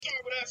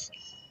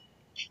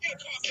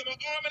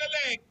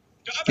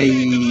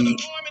Hey.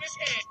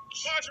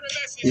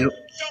 Yep.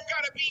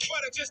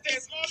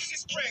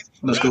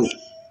 Let's go.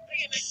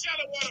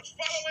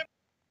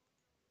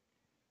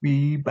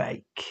 We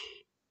back.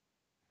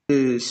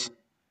 This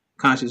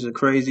Conscious or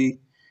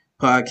Crazy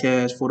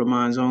podcast for the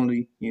minds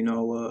only.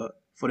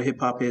 For the hip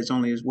hop heads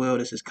only as well.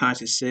 This is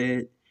Conscious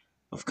said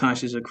of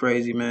Conscious or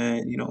Crazy,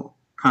 man.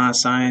 Con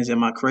science.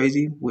 Am I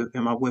crazy?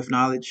 Am I with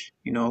knowledge?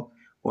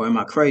 Or am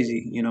I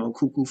crazy?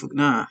 Cuckoo for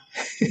nah.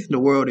 The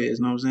world is.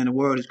 You know what I'm saying? The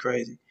world is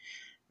crazy.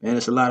 Man,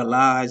 it's a lot of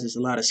lies. There's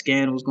a lot of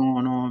scandals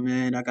going on,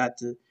 man. I got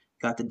the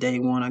day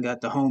one. I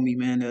got the homie,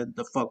 man,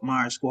 the fuck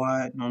Myers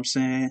squad. You know what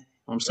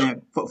I'm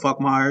saying? Fuck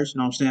Myers. You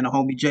know what I'm saying? The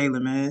homie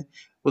Jalen, man.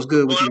 What's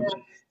good with you?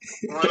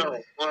 What's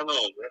going on,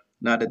 man?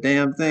 Not the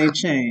damn thing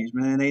changed,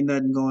 man. Ain't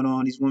nothing going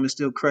on. These women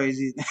still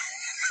crazy.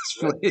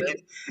 Same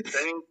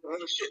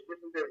shit,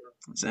 different day.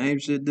 Same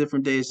shit,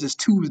 different day. It's just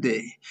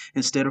Tuesday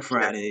instead of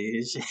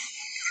Friday.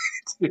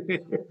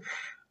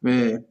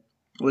 Man,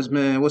 what's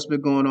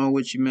been going on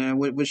with you, man?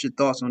 What's your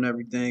thoughts on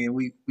everything? And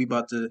we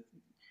about to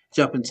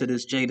jump into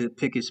this Jada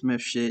Pickett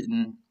Smith shit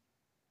and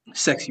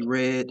Sexy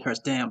Red, her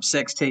damn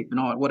sex tape and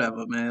all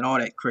whatever, man, all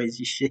that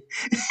crazy shit.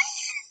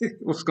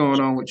 What's going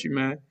on with you,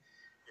 man?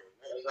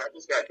 I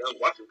just got done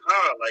watching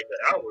Power like an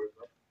hour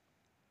ago.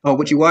 Oh,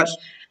 what you watched?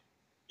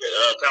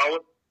 Power.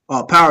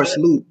 Oh, Power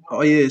Salute.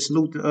 Oh yeah,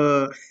 salute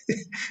to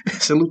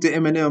salute to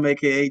Eminem,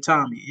 aka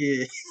Tommy.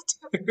 Yeah.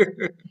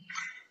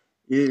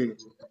 Yeah. You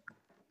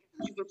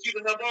been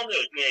keeping up on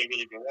this? You ain't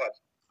really been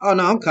watching. Oh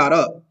no, I'm caught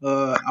up.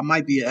 I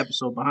might be an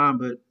episode behind,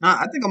 but nah,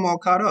 I think I'm all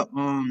caught up.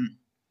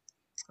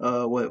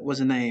 What was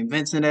his name?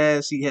 Vincent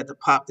ass. He had to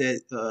pop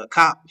that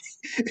cop.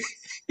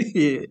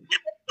 Yeah.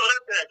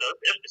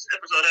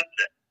 Episode after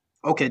that.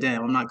 Okay,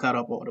 damn, I'm not caught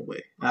up all the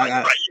way.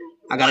 Right.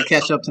 I gotta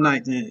catch up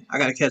tonight. Then I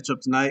gotta catch up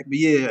tonight. But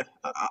yeah,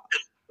 Cause I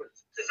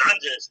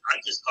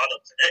just caught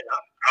up today. I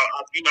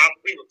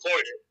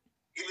pre-recorded,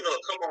 even though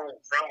it come on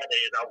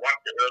Fridays. I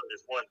watched it early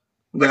this morning.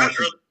 got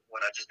you,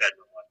 When I just got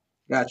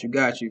done.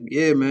 got you.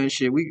 Yeah, man.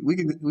 Shit, we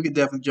could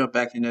definitely jump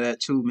back into that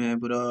too, man.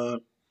 But know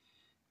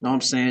what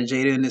I'm saying,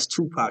 Jada and this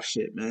Tupac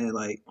shit, man.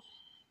 Like,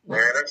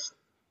 Man, that's.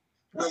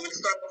 You want me to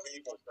start off or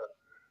you want to start?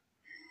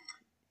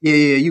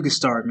 yeah, you can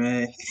start,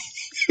 man.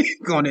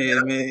 Go on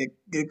ahead, man.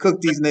 Cook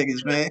these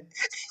niggas, man.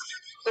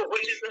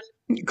 What you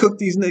say? Cook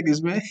these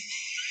niggas, man.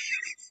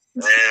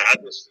 Man, I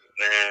want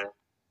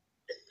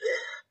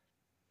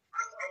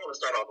to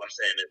start off by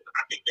saying that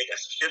I think they got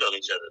some shit on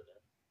each other,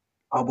 man.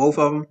 Oh, both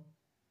of them?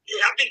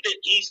 Yeah, I think that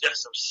each got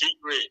some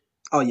secret.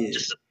 Oh yeah.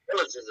 Just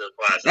skeletons in the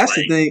closet. That's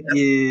the thing.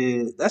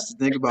 Yeah, that's the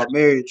thing about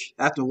marriage.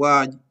 After a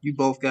while, you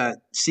both got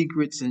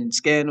secrets and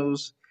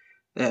scandals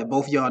that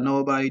both of y'all know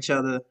about each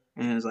other,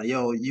 and it's like,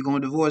 yo, you gonna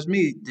divorce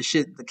me?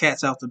 The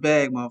cat's out the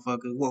bag,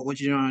 motherfucker. What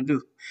you gonna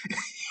do?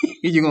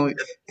 You gonna?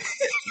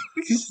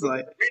 It's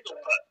like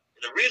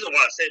the reason why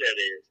I say that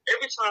is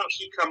every time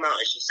she come out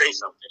and she say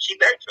something, she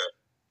backtrack.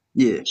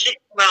 Yeah. She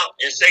come out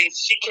and say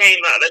she came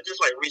out. That's just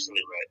like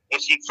recently, right?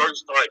 When she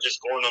first started just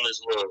going on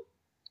this little.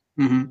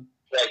 Mm-hmm.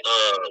 Like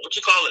what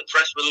you call it,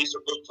 press release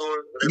or book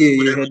tour?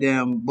 Whatever. Her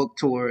damn book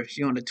tour.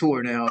 She on the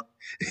tour now.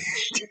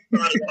 She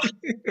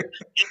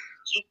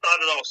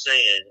started off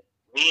saying,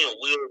 "Me and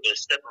Will have been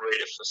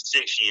separated for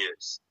 6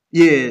 years."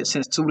 Yeah,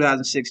 since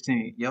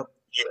 2016. Yep.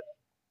 Yeah.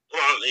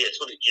 Well,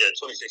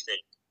 2016.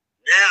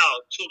 Now,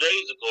 2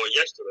 days ago or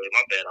yesterday,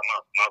 my bad. I don't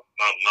know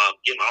if I'm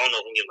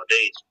getting my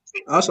days.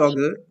 That's all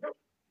good.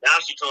 Now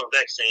she coming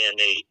back saying,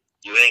 "Hey,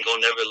 you ain't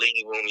gonna never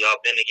leave room. Y'all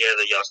been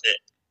together. Y'all said."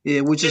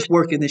 Yeah, we're just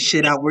working this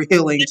shit out. We're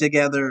healing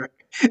together.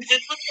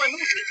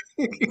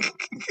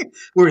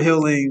 We're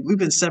healing. We've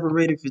been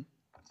separated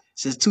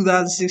since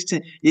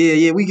 2016.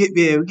 We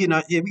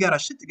got our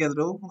shit together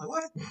though. I'm like,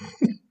 what?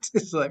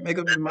 It's like, make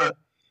up your mind.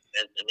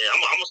 And then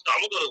I'm gonna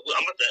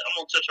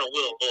touch on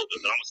Will a little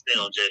bit, but I'm gonna stay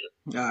on Jada.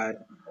 All right.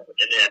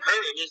 And then her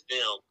and this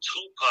damn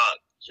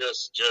Tupac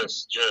just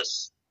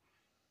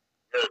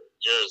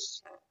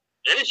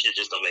and this shit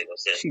just don't make no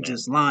sense. She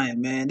just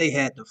lying, man. They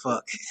had to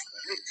fuck.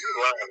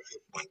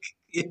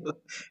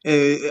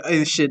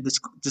 And shit,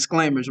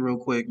 disclaimers real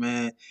quick,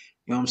 man.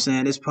 You know what I'm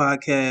saying? This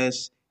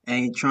podcast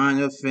ain't trying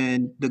to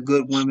offend the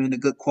good women, the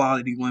good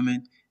quality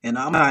women. And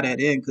I'm not that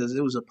in because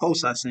it was a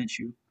post I sent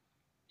you.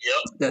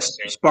 Yep. That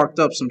sparked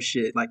up some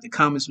shit. Like the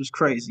comments was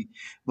crazy.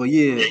 But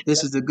yeah,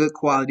 this is the good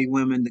quality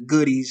women, the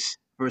goodies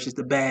versus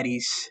the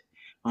baddies.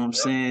 You know what I'm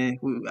saying?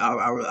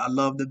 I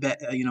love the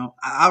bad.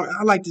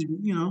 I like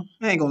to.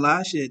 I ain't gonna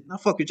lie, shit. I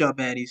fuck with y'all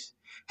baddies.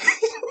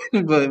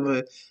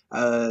 but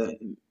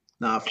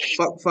nah,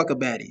 fuck a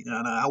baddie.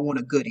 Nah, I want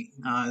a goodie.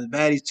 The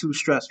baddie's too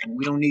stressful.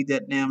 We don't need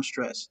that damn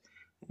stress.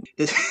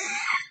 This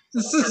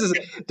is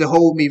to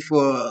hold me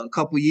for a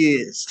couple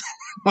years.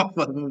 Fuck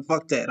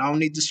that. I don't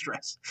need the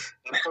stress.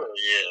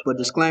 But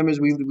disclaimers,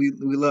 we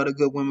love the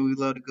good women. We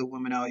love the good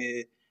women out here.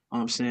 You know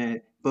what I'm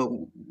saying? But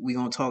we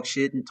gonna talk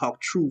shit and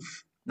talk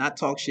truth. Not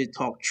talk shit,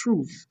 talk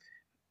truth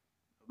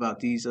about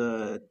these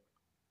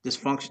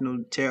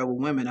dysfunctional, terrible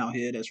women out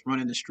here that's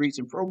running the streets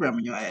and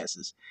programming your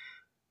asses.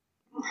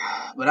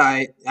 But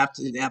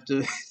after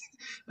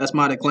that's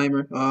my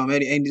disclaimer.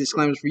 Any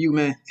disclaimers for you,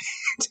 man?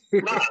 Nah,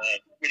 you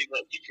pretty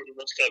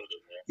much covered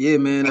it, man. Yeah,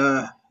 man.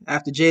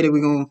 After Jada,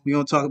 we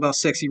gonna talk about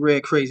sexy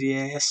red crazy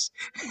ass.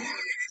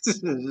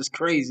 It's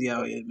crazy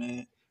out here,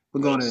 man.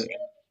 We're What gonna. was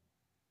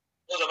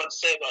I about to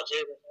say about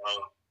Jada?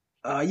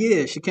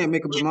 Yeah, she can't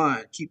make up her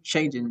mind. Keep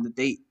changing the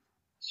date.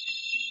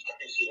 I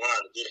think she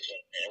lied to get it,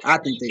 man. I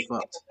She think they keep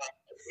talking fucked. about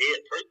a dead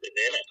person,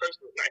 man. That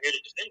person is not here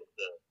to defend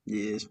herself.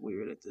 Yeah, it's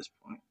weird at this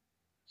point.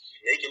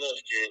 She's making up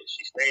shit.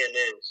 She's saying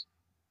this,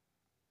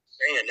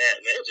 saying that,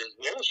 man.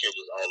 That shit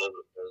just all over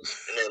the place.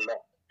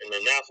 And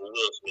then now for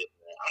Will Smith,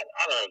 man.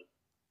 I done.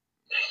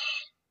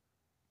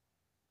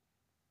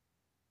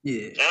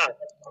 Yeah. I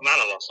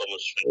done lost so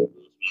much respect for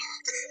Will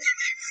Smith.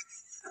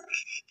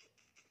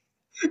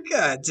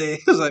 God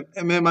damn. It was like,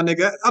 hey, man, my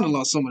nigga, I done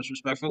lost so much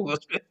respect for Will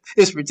Smith.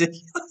 It's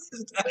ridiculous. Hey,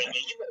 man,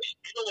 you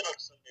know what I'm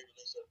saying?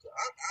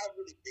 I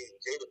really think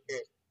Jada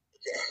Pinkett.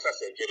 I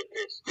said Jada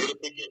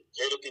Pinkett.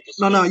 Jada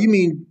Pinkett. No, you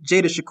mean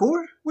Jada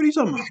Shakur? What are you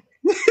talking about?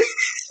 What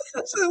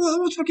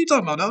the fuck are you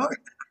talking about, dog?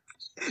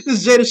 This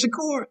is Jada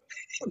Shakur.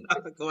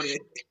 Go ahead.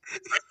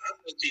 I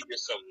think she's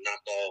just some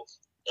knockoff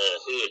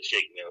hood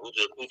chick, man, who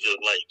just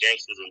like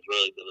gangsters and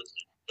drug dealers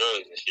and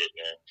thugs and shit,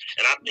 man.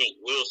 And I think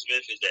Will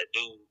Smith is that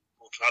dude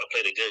who try to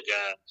play the good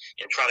guy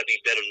and try to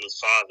be better than his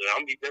father.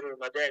 I'm gonna be better than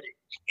my daddy,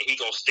 and he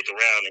gonna stick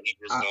around and he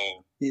just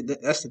gonna. Yeah,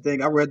 that's the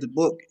thing. I read the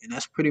book, and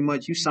that's pretty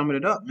much you summing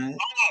it up, man.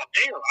 Oh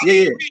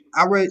damn!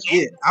 I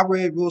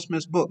read Will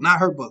Smith's book, not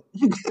her book.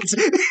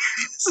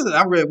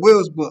 I read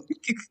Will's book.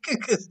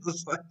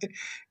 It's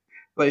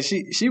like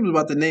she was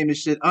about to name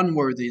this shit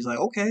unworthy. It's like,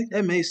 okay,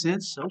 that made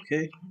sense.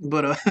 Okay,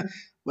 but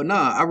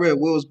nah, I read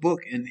Will's book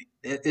and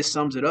it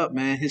sums it up,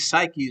 man. His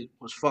psyche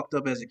was fucked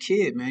up as a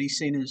kid, man. He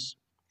seen his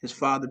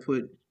father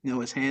put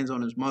his hands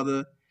on his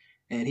mother,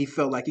 and he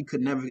felt like he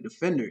could never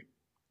defend her.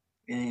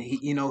 And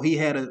he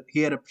had a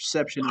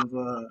perception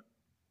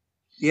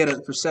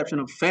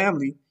of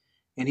family,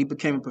 and he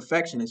became a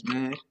perfectionist,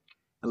 man.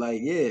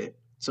 Like, yeah.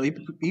 So he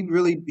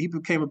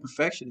became a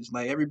perfectionist.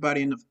 Like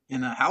everybody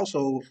in the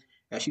household,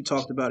 as she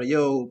talked about it,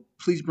 yo,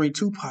 please bring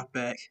Tupac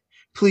back.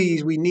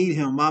 Please, we need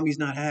him. Mommy's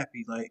not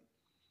happy. Like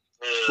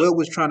Will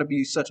was trying to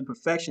be such a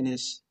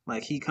perfectionist.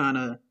 Like he kind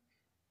of,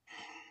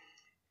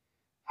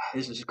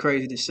 this is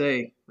crazy to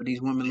say, but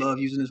these women love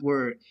using this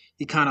word.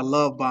 He kind of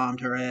love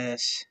bombed her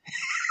ass.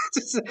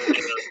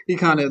 He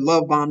kind of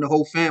love bombed the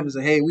whole family.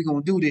 Said, hey, we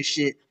gonna do this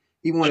shit.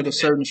 He wanted a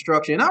certain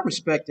structure, and I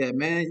respect that,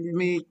 man. I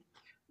mean,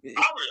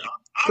 I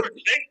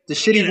respect the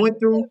shit he went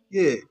through,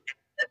 yeah.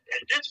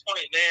 At this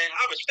point, man,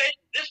 I respect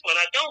this, but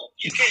I don't.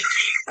 You can't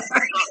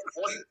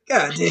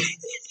God damn.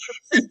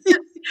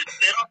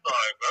 Man, I'm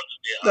sorry, bro. I'm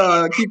just being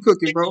honest, Keep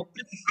cooking, bro. At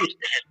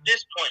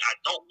this point, I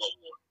don't know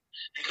more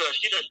because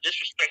she doesn't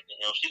disrespect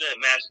him. She doesn't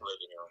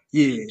emasculate him.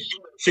 Yeah,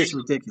 shit's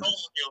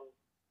ridiculous.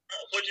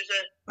 What'd you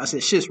say? I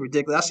said shit's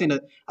ridiculous.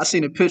 I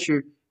seen a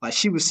picture like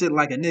she was sitting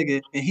like a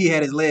nigga and he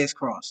had his legs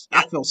crossed.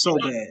 I felt so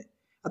bad.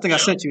 I think I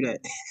sent you that.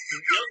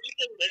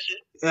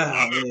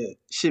 Oh man,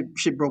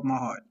 shit broke my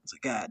heart. It's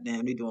like, God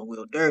damn, they doing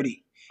Will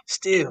dirty.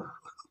 Still.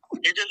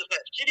 And just the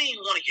fact she didn't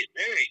even want to get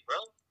married, bro.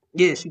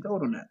 Yeah, she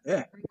told him that.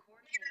 Yeah. That's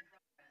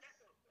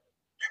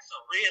a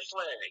red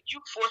flag.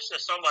 You forcing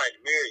somebody to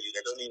marry you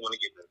that don't even want to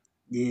get married.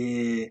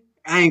 Yeah,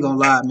 I ain't gonna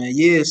lie, man.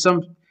 Yeah,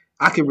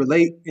 I can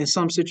relate in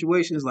some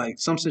situations. Like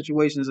some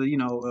situations,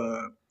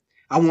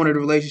 I wanted a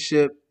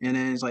relationship, and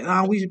then it's like,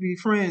 oh, we should be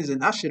friends,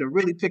 and I should have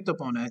really picked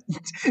up on that.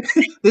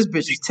 This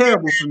bitch is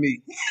terrible for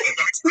me.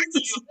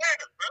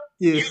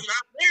 Yeah. You're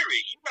not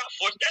married. You're not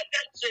forced.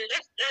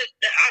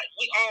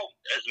 We all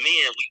as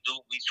men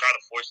we try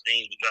to force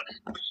things.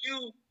 But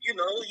you're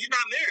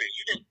not married.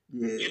 You didn't.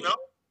 Yeah. You know.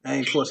 I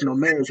ain't forcing no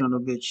marriage on no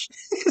bitch.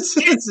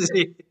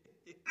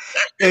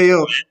 Hey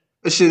yo,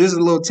 shit, this is a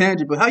little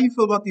tangent, but how you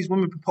feel about these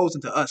women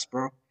proposing to us,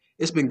 bro?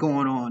 It's been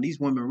going on. These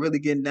women really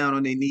getting down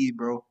on their knees,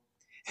 bro.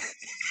 Shit,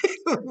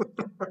 I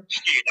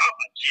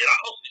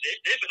hope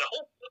they've been a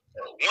hope.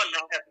 One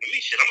not happen to me.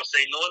 Shit, I'm gonna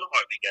say no in a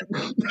heartbeat.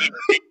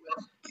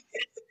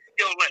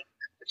 Like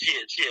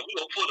shit. We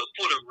gonna put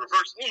a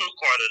reverse Uno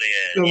card on their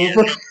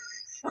ass.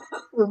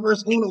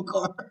 Reverse Uno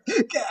card.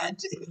 God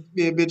damn.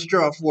 Yeah, bitch,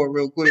 draw four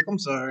real quick. I'm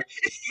sorry.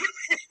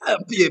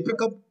 Yeah, pick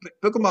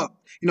them up.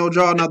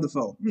 Draw another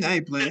four. I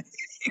ain't playing.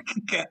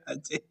 God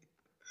damn.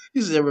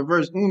 You said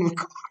reverse Uno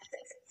card.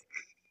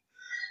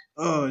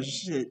 Oh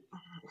shit.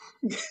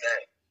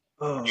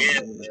 Oh, yeah,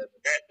 man.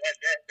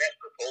 That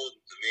proposal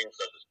to me and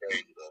stuff is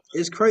crazy though.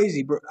 It's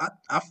crazy, bro.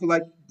 I feel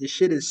like the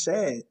shit is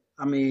sad.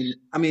 I mean,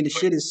 the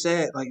shit is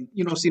sad. Like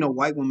you don't see no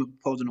white woman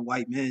proposing to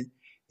white men.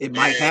 It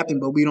might happen,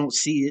 but we don't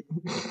see it.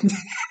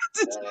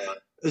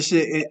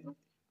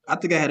 I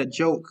think I had a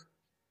joke.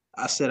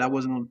 I said I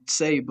wasn't gonna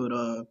say, but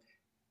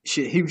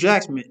Hugh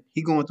Jackman,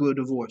 he going through a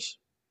divorce.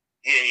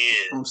 Yeah. You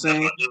know what I'm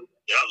saying?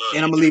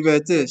 And I'm gonna leave it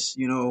at this.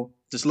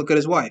 Just look at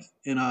his wife.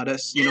 And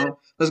that's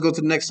let's go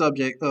to the next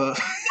subject.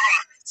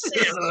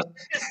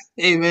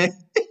 Hey man,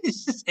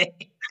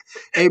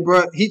 Hey,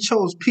 bro, he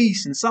chose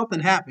peace, and something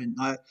happened.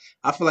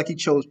 I feel like he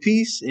chose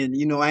peace, and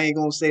I ain't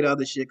gonna say the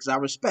other shit because I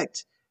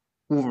respect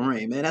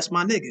Wolverine, man. That's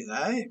my nigga,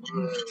 all right?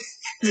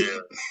 Yeah.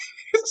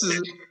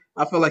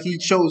 I feel like he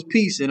chose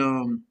peace,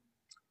 and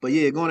but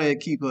yeah, go ahead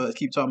and keep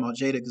talking about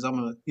Jada because I'm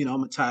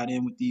gonna tie it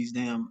in with these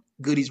damn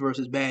goodies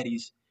versus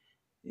baddies,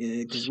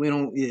 yeah, because we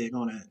don't, yeah,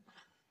 go ahead.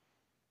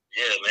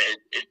 Yeah, man.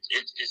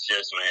 It's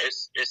just, man.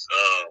 It's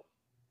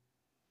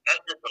that's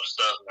just some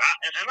stuff.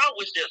 And I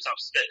wish they'll stop.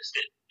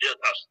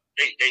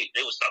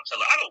 They would stop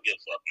telling. I don't give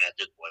a fuck, man. At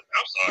this point, man.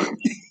 I'm sorry.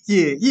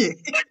 Yeah, yeah.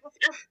 Like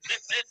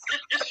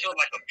this feels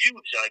like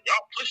abuse. Like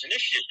y'all pushing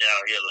this shit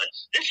down here. Like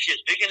this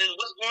shit's bigger than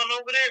what's going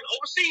over there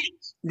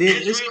overseas.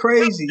 It's Israel.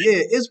 crazy.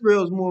 Yeah,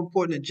 Israel's more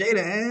important than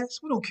Jada ass.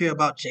 We don't care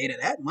about Jada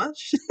that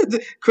much.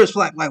 Chris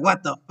Black, like,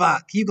 what the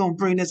fuck? You gonna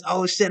bring this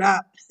old shit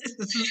up?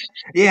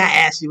 Yeah, I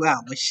asked you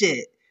out, but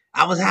shit,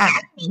 I was high.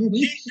 She said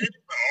it,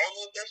 bro. I don't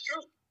know if that's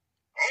true.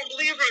 I don't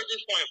believe her at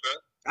this point, bro.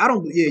 I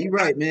don't. Yeah, you're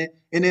right, man.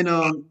 And then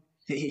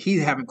he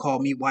haven't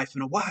called me wife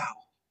in a while.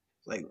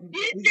 Like, Yeah,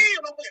 it's good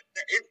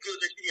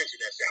that you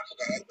mentioned that shit. I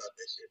forgot all about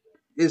that shit, bro.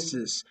 it's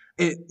just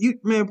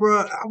man, bro.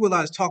 I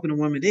realize talking to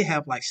women, they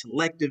have like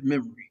selective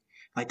memory.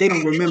 Like they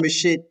don't remember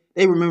shit.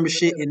 They remember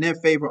shit in their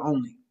favor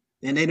only,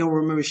 and they don't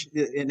remember.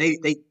 And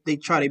they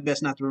try their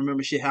best not to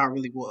remember shit how it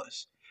really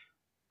was,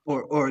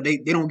 or they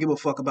don't give a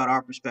fuck about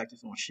our perspective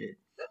on shit.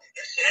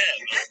 That's sad,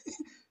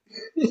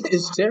 man.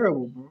 It's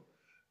terrible, bro.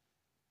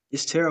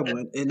 It's terrible,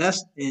 and to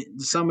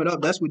sum it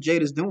up, that's what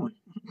Jada's doing.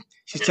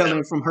 She's telling Yeah.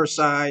 it from her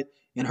side,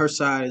 and her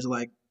side is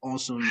like on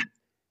some,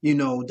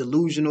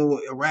 delusional,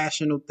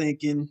 irrational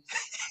thinking.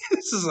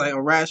 This is like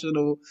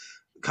irrational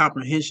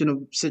comprehension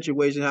of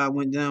situation how it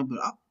went down. But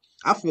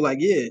I feel like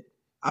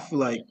I feel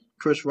like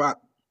Chris Rock,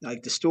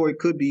 like the story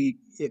could be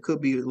a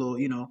little,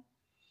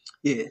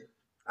 yeah.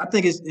 I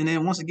think it's and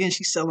then once again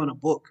she's selling a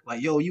book.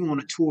 Like, yo, you on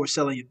a tour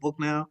selling your book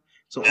now.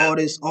 So all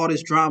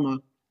this drama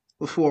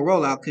before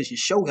rollout because your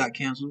show got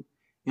canceled.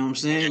 You know what I'm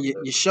saying?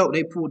 Your show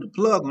they pulled the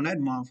plug on that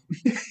month.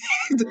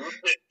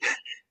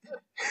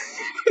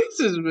 This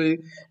is me.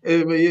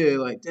 But yeah,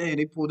 like dang,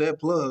 they pulled that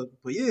plug.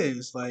 But yeah,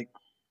 it's like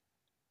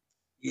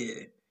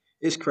yeah,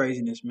 it's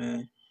craziness,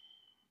 man.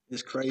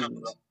 It's craziness.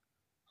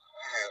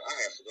 I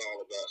had forgot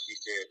all about. She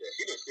said that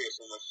she done said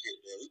so much shit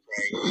that we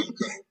probably ain't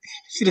covered.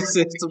 She just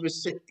said stupid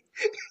shit.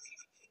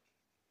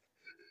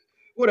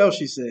 What else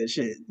she said?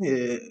 Shit.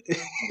 Yeah.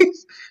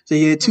 So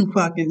yeah,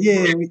 Tupac and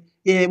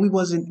we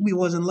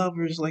wasn't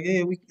lovers. Like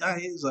yeah,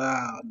 it's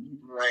Like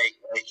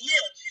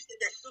yeah, she said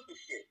that stupid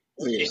shit.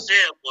 What yeah. she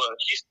said was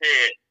she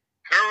said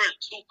her and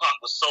Tupac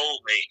was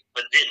soulmate,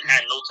 but didn't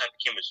have no type of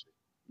chemistry.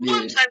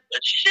 What Yeah. type of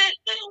shit,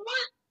 man?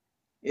 What?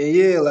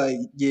 Yeah, like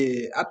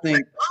yeah. I think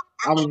I I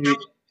thought would that be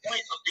was the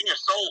point of being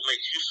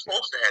soulmates. You're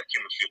supposed to have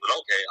chemistry, but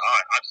okay, all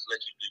right, I'll just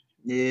let you do.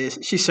 yeah.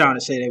 She's trying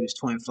to say they was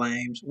twin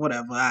flames.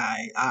 Whatever.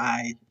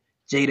 I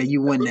Jada,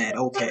 you win that.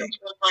 Okay. Shit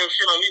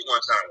on me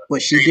one time.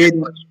 But she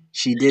didn't.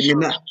 She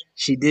didn't.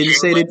 She didn't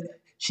say that.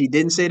 She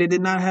didn't say they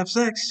did not have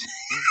sex.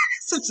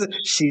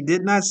 She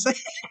did not say.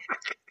 Tupac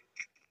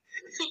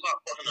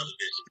fucking other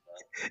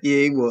bitches, man.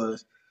 Yeah, he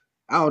was.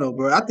 I don't know,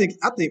 bro. I feel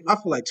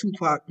like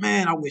Tupac.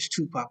 Man, I wish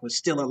Tupac was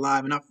still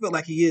alive, and I feel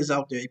like he is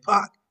out there. Hey,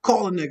 Pac,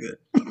 call a nigga.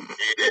 Yeah.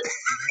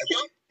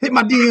 Hit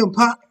my DM,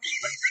 Pac.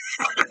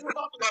 I think we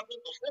talked about this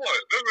before.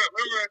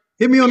 Remember?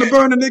 Hit me on the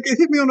burner, nigga.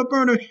 Hit me on the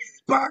burner,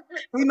 Pac.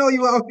 We know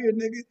you out here,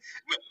 nigga.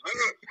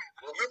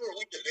 Remember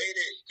we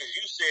debated because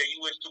you said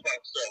you wish Tupac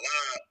was still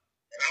alive,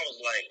 and I was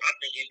like, I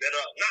think he's better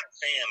off. Not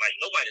saying like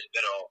nobody's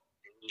better off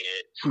than he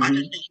did. I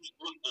just think he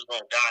knew he was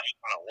gonna die. He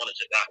kind of wanted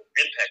to die.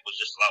 His impact was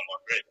just a lot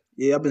more greater.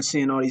 Yeah, I've been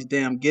seeing all these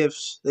damn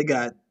gifs. They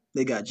got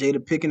Jada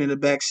Pickett in the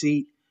back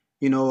seat.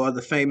 Of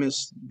the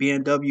famous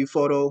BMW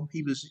photo.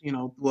 He was,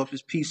 blew up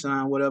his peace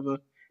sign, whatever.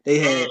 They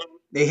had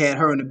they had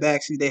her in the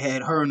back seat. They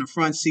had her in the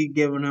front seat,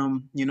 giving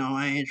them.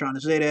 I ain't trying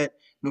to say that.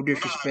 No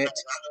disrespect.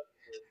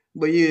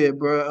 But yeah,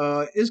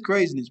 bro, it's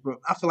craziness, bro.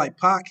 I feel like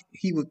Pac,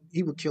 he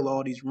would kill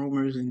all these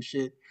rumors and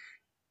shit.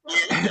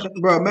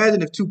 Bro,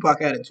 imagine if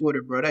Tupac had a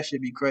Twitter, bro. That should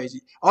be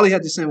crazy. All he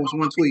had to send was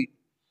one tweet.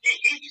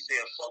 He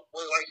said fuck boy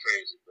like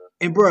crazy, bro.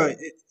 And bro,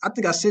 I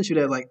think I sent you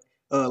that like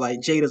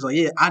Jada's like,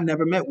 yeah, I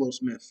never met Will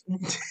Smith.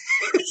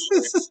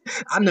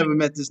 I never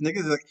met this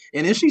nigga. Like,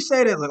 and then she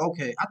say that like,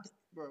 okay,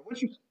 bro, what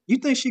you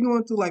think she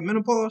going through like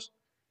menopause?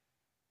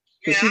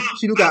 Cause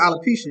she do got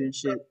alopecia and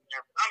shit. I'm not.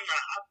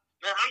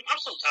 I'm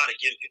so tired of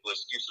giving people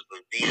excuses for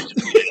being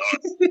who they are.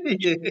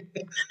 Yeah. And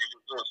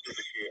just doing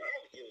stupid shit. I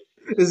don't give a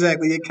shit.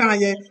 Exactly. Yeah,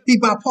 Kanye, he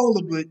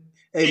bipolar, but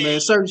hey man,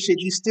 certain shit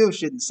you still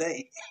shouldn't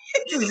say.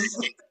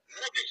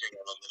 That bitch ain't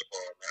got no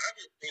menopause, man. I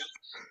just think,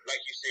 like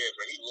you said,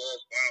 bro, he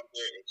loves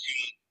Barbara and she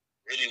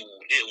really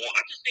did want.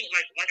 I just think,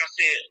 like I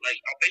said, like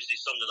I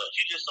basically summed it up.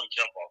 She just some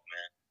jump off,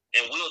 man.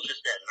 And Will just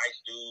that nice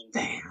dude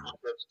Damn.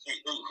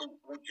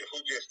 who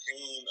just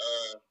seen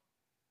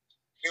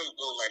him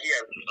go like he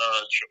had a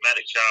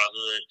traumatic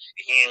childhood.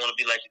 He ain't want to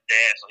be like his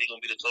dad, so he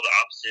gonna be the total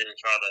opposite and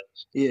try to.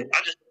 Yeah. I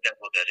just think that's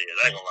what that is.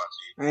 I ain't gonna lie to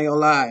you. I ain't gonna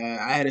lie.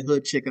 I had a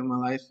hood chick in my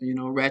life. You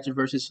know, Ratchet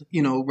versus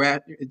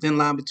thin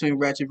line between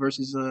Ratchet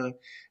versus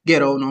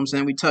Ghetto. You know what I'm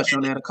saying? We touched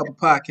on that a couple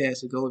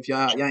podcasts ago. If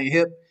y'all ain't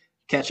hip,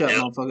 catch up, Yep.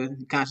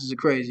 motherfucker. Conscious of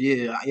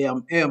crazy.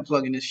 I'm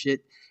plugging this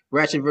shit.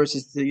 Ratchet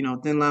versus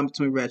thin line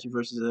between Ratchet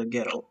versus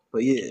Ghetto.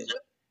 But yeah,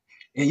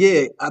 and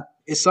yeah,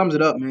 it sums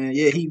it up, man.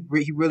 Yeah, he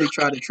really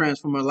tried to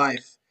transform her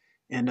life,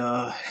 and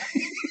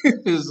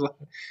it's like,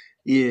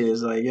 yeah,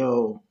 it's like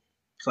yo,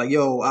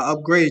 I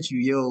upgraded you,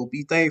 yo,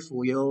 be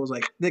thankful, yo. It's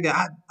like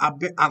nigga,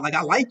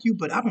 I like you,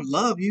 but I don't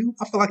love you.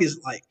 I feel like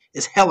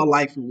it's hella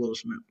like for Will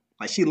Smith.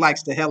 Like she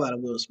likes the hell out of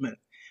Will Smith,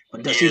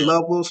 but does she Yeah.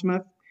 love Will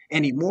Smith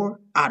anymore?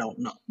 I don't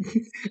know.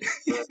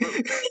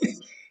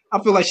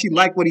 I feel like she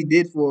liked what he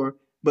did for her,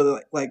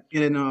 but like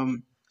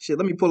in shit.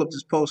 Let me pull up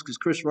this post because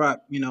Chris Rock,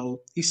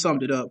 he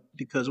summed it up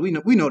because we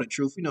know the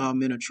truth. We know how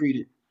men are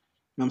treated. You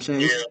know what I'm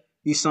saying? Yeah.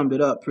 He summed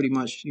it up pretty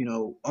much.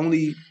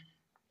 Only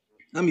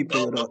let me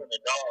pull Dog it up. loving the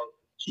dog.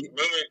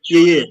 Remember Yeah,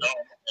 children yeah. and dog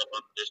love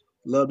unconditional.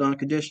 Loved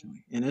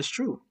unconditionally, and it's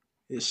true.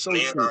 It's so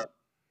Men true. are love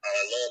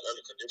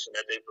unconditional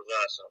that they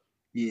provide something.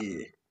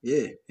 Yeah,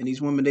 yeah. And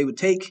these women they would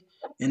take,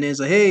 and then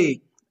say,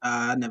 "Hey,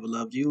 I never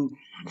loved you."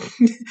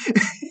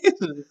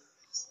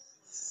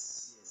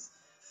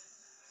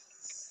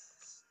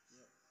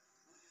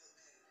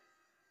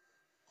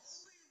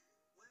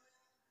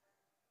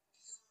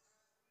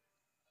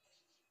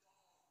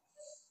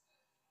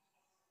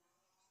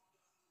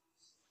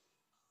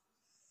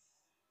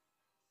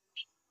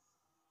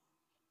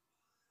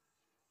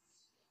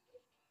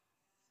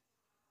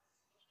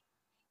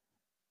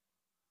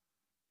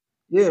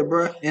 Yeah,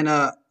 bro. And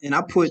I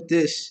put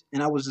this,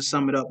 and I was to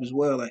sum it up as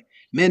well. Like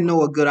men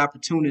know a good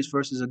opportunist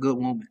versus a good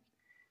woman,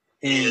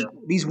 Yeah. and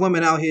these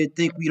women out here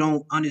think we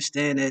don't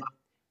understand that.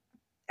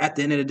 At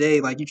the end of the day,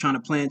 like you trying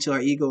to play into our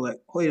ego. Like,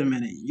 wait a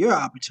minute, you're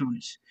an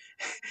opportunist.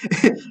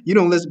 You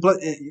don't listen, but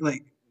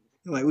like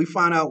we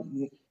find out,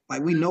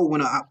 like we know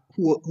when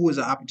who is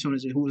an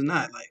opportunist and who is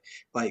not.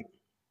 Like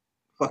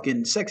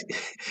fucking sexy.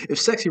 If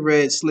Sexy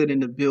Red slid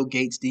into Bill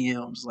Gates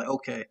DMs, like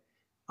okay,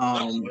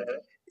 um,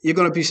 you're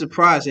gonna be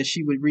surprised that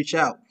she would reach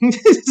out.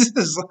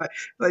 It's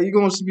like you're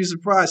gonna be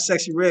surprised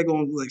Sexy Red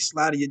gonna like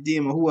slide to your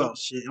DM or who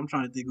else? Shit, I'm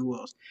trying to think who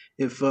else.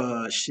 If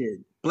shit,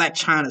 Black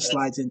China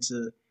slides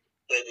into.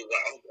 I'm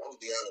gonna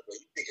be honest, but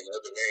you thinking of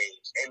other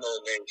names. Ain't no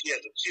name.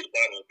 She the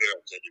bottom of the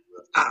barrel, Teddy, bro.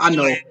 I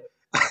know.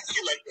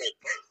 She like that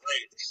first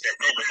right? She said,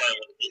 "Ain't nobody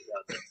want to get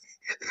out there."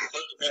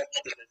 But the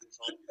motherfuckers that just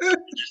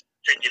just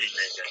take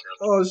anything down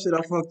there. Oh shit,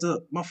 I fucked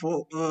up. My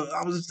fault.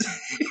 I was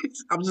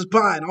I was just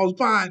buying. I was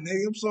buying,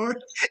 nigga. I'm sorry.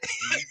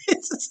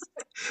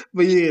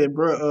 But yeah,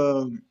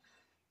 bro.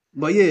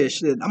 But yeah,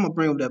 shit. I'm gonna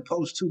bring up that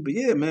post too. But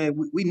yeah, man,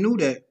 we knew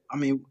that. I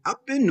mean,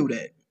 I've been knew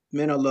that.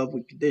 Men are love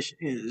with condition.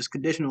 It's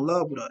conditional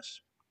love with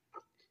us.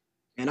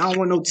 And I don't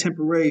want no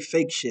temporary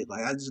fake shit.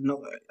 Like I just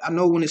know. I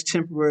know when it's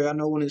temporary. I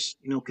know when it's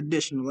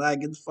conditional.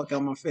 Like get the fuck out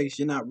of my face.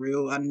 You're not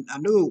real. I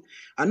knew.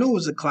 I knew it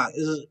was a clock.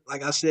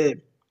 Like I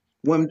said,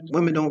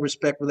 women don't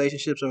respect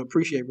relationships or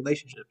appreciate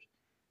relationships.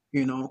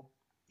 You know,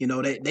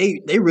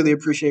 they really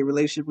appreciate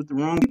relationships with the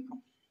wrong people.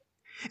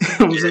 You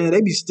know what I'm saying?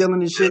 They be stealing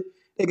this shit.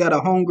 They got a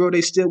homegirl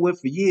they still with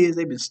for years.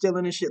 They've been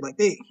stealing this shit. Like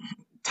they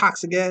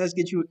toxic ass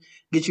get you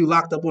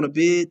locked up on a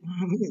bed,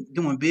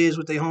 doing bids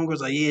with their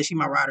homegirls. Like, yeah, she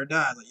my ride or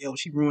die. Like, yo,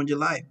 she ruined your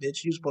life,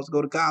 bitch. You supposed to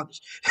go to college.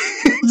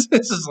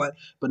 It's just like,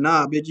 but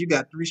nah, bitch, you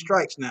got 3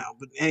 strikes now.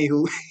 But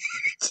anywho,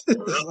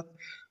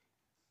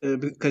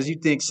 because you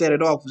think set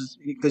it off was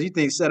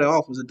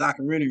a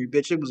documentary,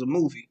 bitch. It was a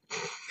movie.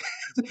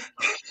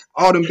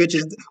 All them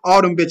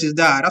bitches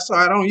died. I'm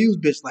sorry, I don't use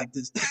bitch like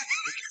this.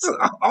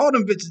 All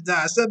them bitches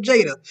died except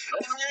Jada.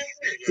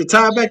 To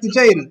tie it back to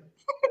Jada.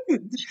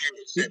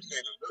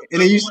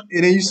 And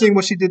then you seen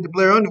what she did to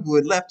Blair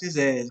Underwood, left his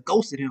ass,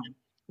 ghosted him.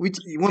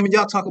 Women,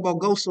 y'all talk about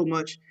ghost so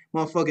much,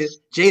 motherfucker.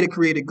 Jada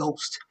created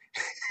Ghost.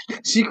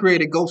 She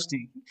created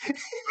ghosting.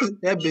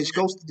 That bitch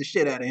ghosted the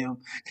shit out of him.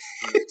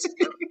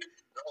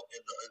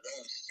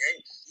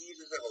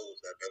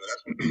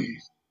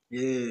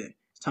 Yeah.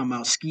 Talking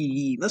about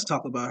ski. Let's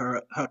talk about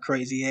her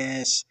crazy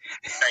ass.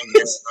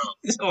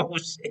 Oh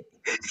shit.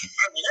 I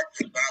mean, that's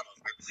just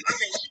violent. I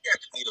mean, she got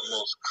to be the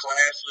most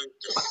classless,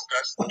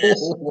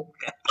 disgustingest,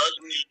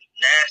 ugly,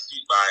 nasty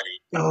body.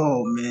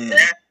 Oh man.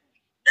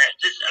 That's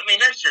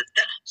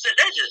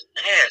just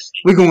nasty.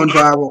 We going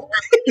viral.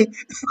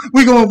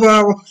 We going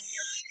viral.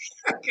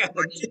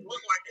 Like she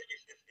look like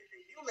if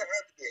you let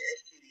her get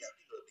STD, I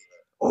think it'll be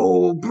her.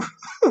 Oh, bro.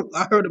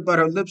 I heard about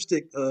her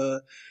lipstick.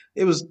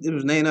 It was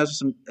named after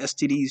some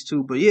STDs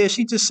too. But yeah,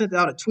 she just sent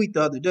out a tweet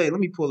the other day. Let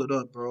me pull it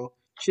up, bro.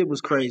 Shit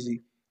was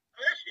crazy.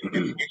 If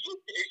you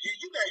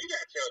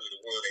gotta tell me the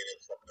world ain't in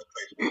fucking a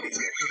place for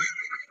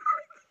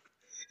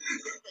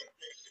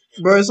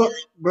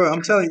me. Bro,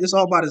 I'm telling you, it's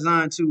all by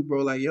design too,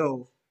 bro. Like,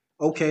 yo,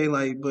 okay,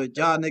 like, but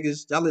y'all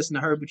niggas, y'all listen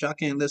to her, but y'all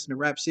can't listen to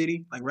Rap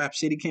City. Like, Rap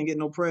City can't get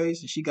no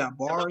praise, and she got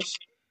bars.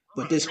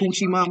 But this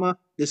hoochie mama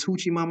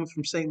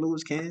from St.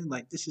 Louis can,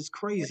 like, this is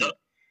crazy.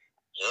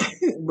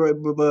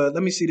 But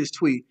let me see this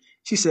tweet.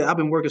 She said, "I've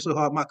been working so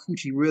hard, my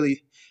coochie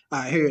really." All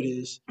right, here it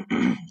is.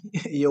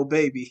 Yo,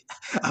 baby,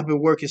 I've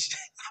been working.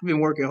 I've been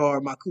working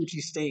hard. My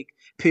coochie stink.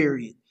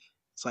 Period.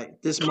 It's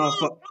like this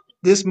motherfucker.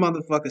 This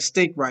motherfucker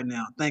stink right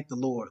now. Thank the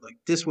Lord. Like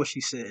this, what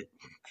she said.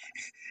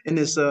 And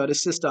this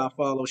sister I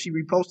follow, she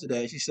reposted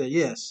that. She said,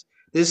 "Yes,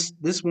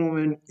 this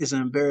woman is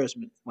an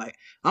embarrassment. Like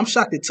I'm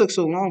shocked it took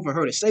so long for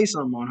her to say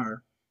something on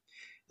her."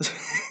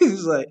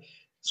 it's like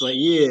it's like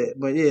yeah,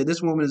 but yeah,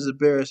 this woman is an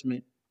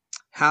embarrassment.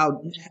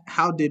 How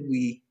how did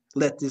we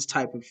let this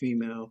type of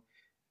female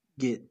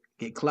get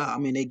clout? I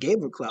mean, they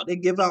gave her clout. They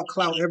give out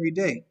clout every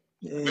day.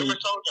 Remember, I told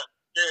you,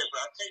 yeah, but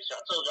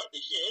I told you, I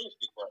think she is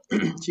before.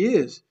 She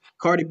is.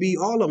 Cardi B,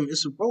 all of them.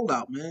 It's a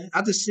rollout, man.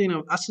 I just seen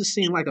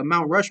like a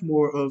Mount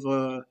Rushmore of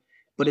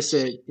but it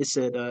said let's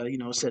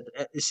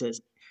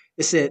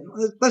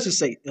just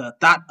say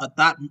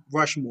thought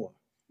Rushmore,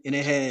 and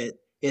it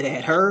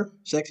had her,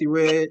 Sexy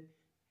Red,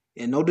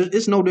 and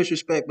it's no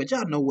disrespect, but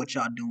y'all know what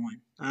y'all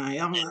doing.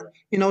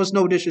 It's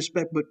no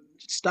disrespect, but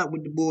stop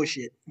with the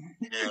bullshit.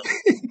 Yeah.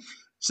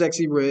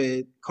 Sexy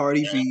Red,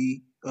 Cardi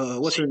B,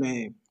 what's her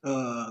name?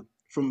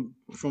 From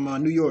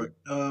New York.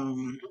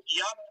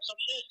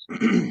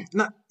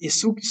 Not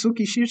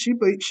Suki. She should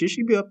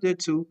be up there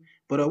too.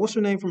 But what's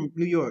her name from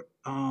New York?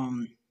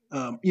 The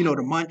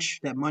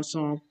that Munch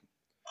song.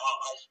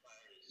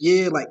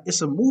 Yeah, like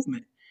it's a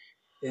movement,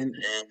 and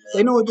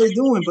they know what they're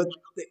doing. But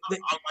I like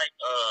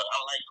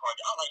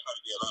Cardi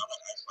B a lot. I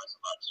like Ice Spice a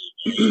lot too.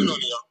 Man. You know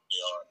they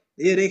are.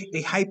 Yeah,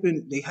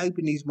 they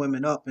hyping these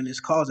women up, and it's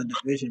causing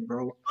division,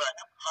 bro. But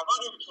have I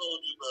ever told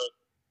you, bro?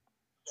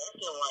 Back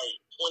in like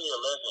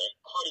 2011,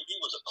 Cardi B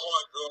was a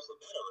card girl for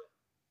veteran.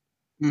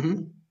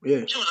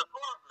 Yeah. She was a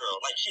card girl.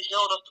 Like she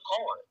held up the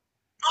card.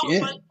 I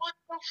was like, what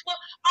the fuck?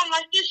 I'm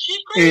like, this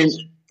shit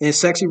crazy. And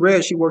Sexy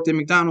Red, she worked at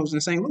McDonald's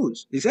in St.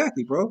 Louis.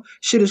 Exactly, bro.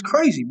 Shit is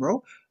crazy,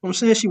 bro. I'm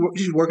saying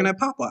she's working at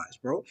Popeyes,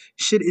 bro.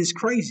 Shit is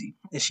crazy.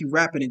 And she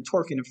rapping and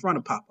twerking in front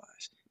of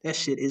Popeyes. That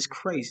shit is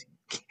crazy.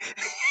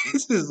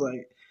 This is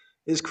like,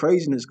 it's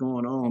craziness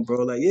going on,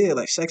 bro. Like, yeah,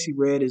 like Sexy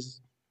Red is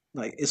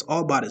like, it's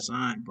all by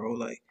design, bro.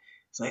 Like,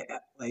 it's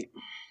like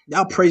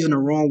y'all praising the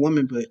wrong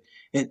woman,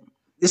 and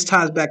this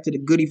ties back to the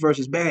goodie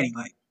versus baddie.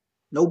 Like,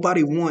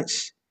 nobody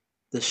wants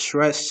the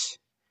stress,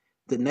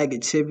 the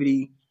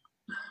negativity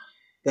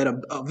that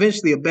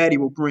eventually a baddie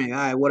will bring. All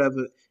right,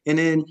 whatever. And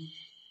then,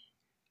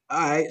 all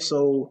right,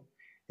 so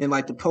in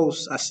like the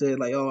post, I said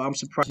like, oh, I'm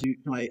surprised you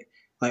like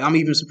I'm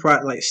even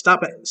surprised. Like,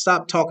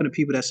 stop talking to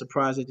people that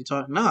surprised that they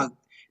talk. Nah,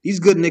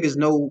 these good niggas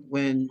know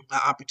when an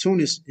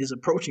opportunist is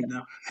approaching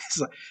them. It's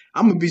like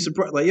I'm gonna be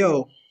surprised. Like,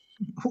 yo,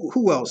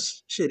 who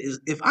else? Shit, is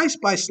if Ice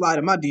Spice slide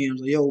in my DMs,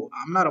 like, yo,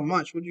 I'm not a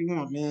munch. What do you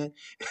want, man?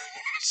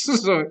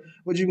 So,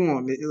 what you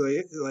want, man?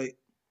 Like,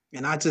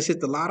 and I just hit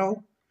the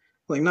lotto.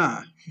 Like,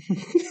 nah.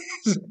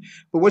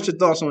 But what's your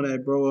thoughts on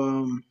that,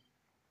 bro?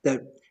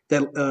 That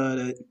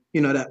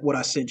that what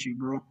I sent you,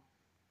 bro.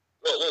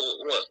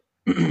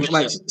 What?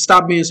 Like,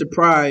 stop being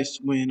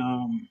surprised when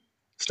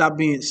stop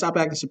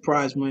acting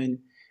surprised when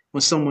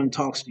someone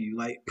talks to you.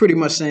 Like, pretty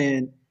much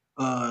saying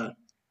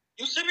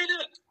you sent me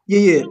that?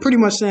 Yeah, pretty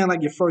much saying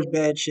like your first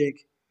bad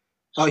chick.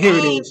 Oh, here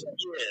it is.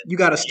 You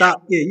gotta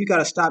stop. Yeah, you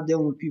gotta stop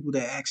dealing with people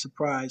that act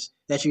surprised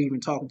that you even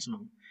talking to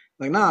them.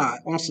 Like, nah,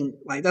 on some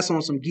like that's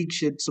on some geek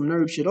shit, some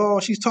nerd shit. Oh,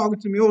 she's talking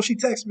to me. Oh, she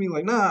texted me.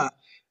 Like, nah.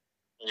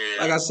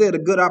 Yeah. Like I said, a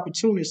good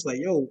opportunist. Like,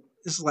 yo,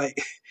 it's like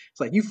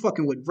you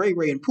fucking with Ray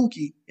Ray and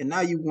Pookie, and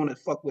now you want to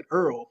fuck with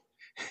Earl.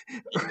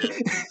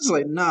 It's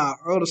like, nah,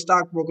 Earl the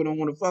stockbroker don't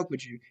want to fuck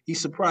with you.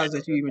 He's surprised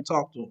that you even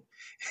talk to him.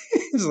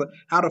 It's like,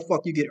 how the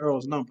fuck you get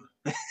Earl's number?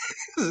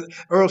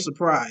 Earl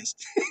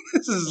surprised.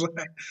 This is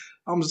like,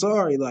 I'm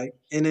sorry, like,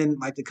 and then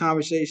like the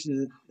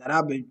conversation that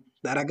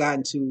I got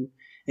into,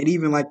 and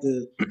even like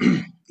the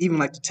even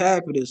like the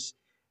tag for this,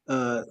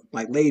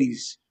 like,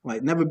 ladies,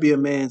 like, never be a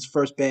man's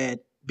first bad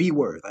B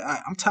word.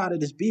 Like, I'm tired of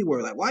this B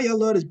word. Like, why y'all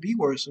love this B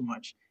word so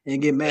much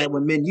and get mad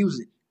when men use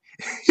it?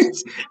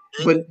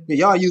 But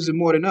y'all use it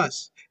more than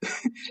us. I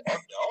don't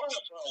have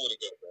problem with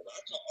it, bro. I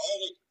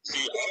always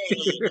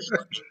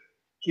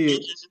Yeah.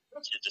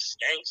 Just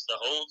skanks, the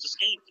hoes, the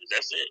skeezers.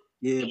 That's it.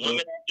 Yeah, the bro.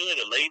 women that good,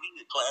 the lady,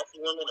 the classy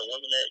women, the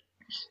women that,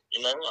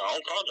 I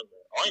don't call them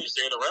that. I don't even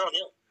say it around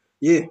them.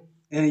 Yeah.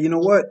 And you know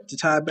what? To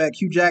tie it back,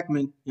 Hugh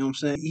Jackman, you know what I'm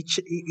saying?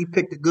 He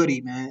picked a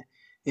goodie, man.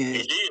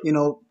 And,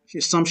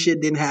 some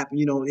shit didn't happen.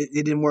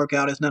 It didn't work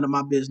out. It's none of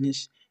my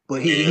business.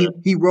 But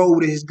he rolled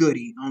with his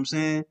goodie. You know what I'm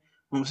saying? You know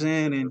what I'm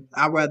saying? And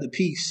I'd rather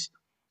peace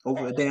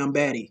over a damn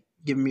baddie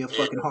giving me a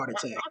fucking heart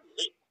attack.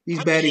 These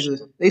baddies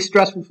they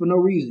stressful for no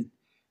reason.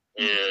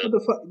 Yeah. What the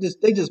fuck?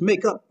 They just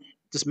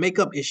make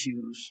up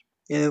issues.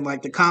 And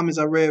like the comments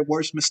I read,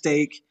 worst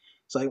mistake.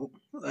 It's like, all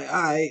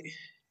right,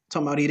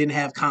 talking about he didn't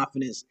have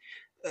confidence.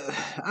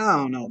 I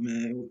don't know,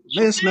 man.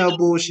 Men smell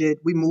bullshit.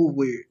 We move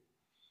weird.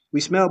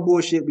 We smell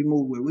bullshit. We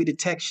move weird. We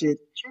detect shit.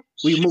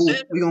 We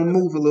move. We gonna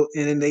move a little,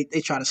 and then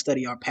they try to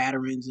study our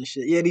patterns and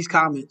shit. Yeah, these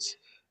comments.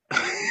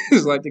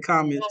 It's like the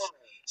comments.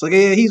 It's like,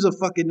 yeah, he's a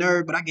fucking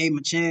nerd, but I gave him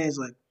a chance.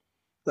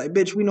 Like,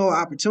 bitch, we know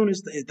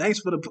opportunists. Thanks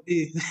for the,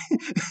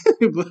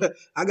 but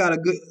I got a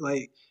good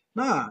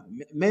nah,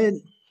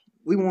 man.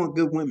 We want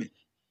good women,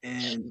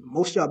 and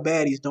most y'all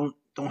baddies don't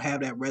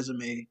have that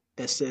resume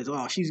that says,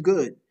 oh, she's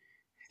good.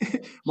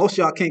 Most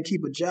y'all can't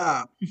keep a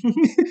job. You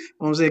know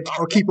what I'm saying,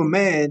 or keep a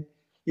man,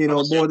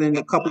 more than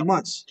a couple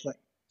months. Like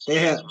they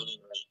have. Really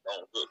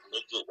don't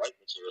make good wife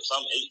material.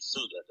 Some eight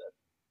suit at that.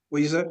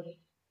 What you said?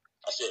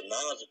 I said 9s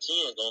or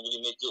 10s don't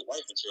really make good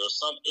wife material.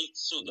 Some 8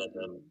 suit at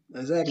that.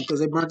 Exactly, because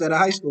they burnt out of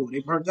high school. They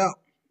burnt out.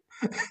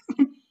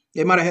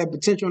 They might have had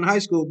potential in high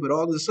school, but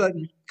all of a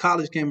sudden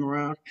college came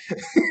around.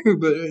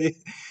 but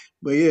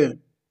but yeah,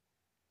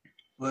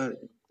 but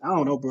I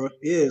don't know, bro.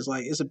 Yeah, it's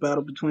like it's a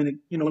battle between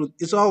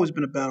it's always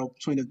been a battle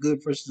between the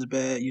good versus the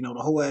bad. The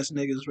whole ass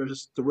niggas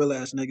versus the real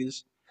ass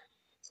niggas.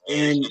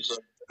 And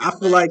I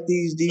feel like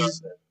these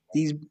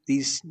these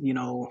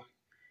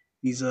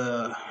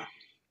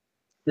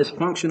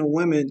dysfunctional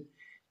women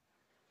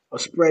are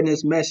spreading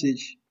this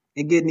message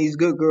and getting these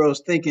good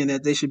girls thinking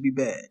that they should be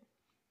bad.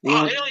 Oh,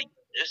 hell yeah.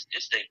 It's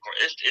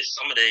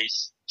some of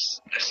these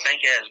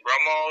stank ass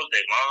grandmas,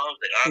 their moms,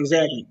 their aunties.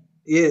 Exactly.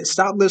 Yeah,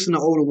 stop listening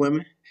to older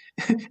women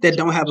that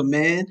don't have a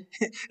man.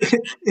 It's really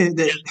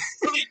they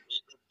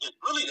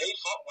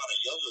fault why the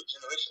younger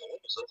generation of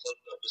women so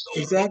fucked up. It's the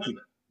older Exactly.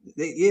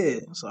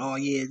 women. So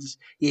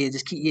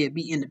just keep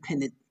be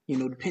independent.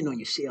 Depend on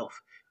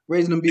yourself.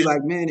 Raising them be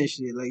like man and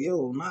shit. Like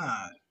yo,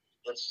 nah.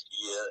 And see,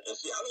 I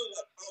don't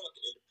have a problem with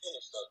the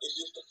independent stuff. It's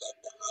just the fact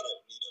that I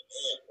don't need a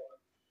man for it.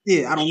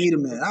 Yeah, I don't need a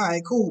man. All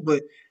right, cool.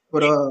 But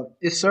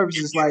it's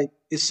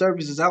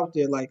services out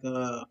there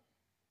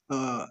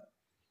uh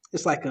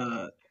it's like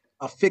a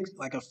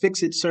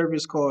fix it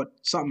service called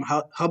something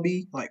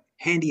hubby, like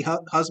handy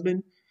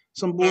husband,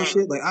 some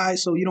bullshit. Like, all right,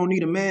 so you don't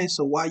need a man,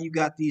 so why you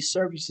got these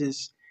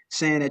services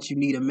saying that you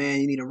need a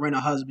man, you need to rent a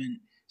husband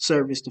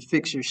service to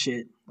fix your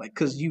shit, like,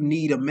 cause you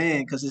need a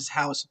man, cause it's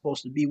how it's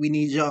supposed to be. We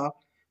need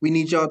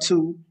y'all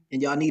too,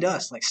 and y'all need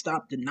us. Like,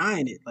 stop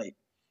denying it. Like,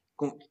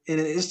 and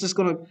it's just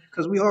gonna,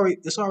 cause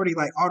it's already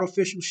like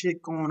artificial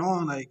shit going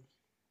on. Like,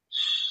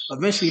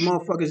 eventually,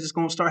 motherfuckers just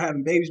gonna start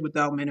having babies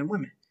without men and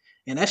women.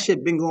 And that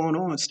shit been going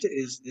on.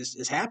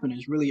 It's happening.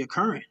 It's really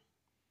occurring.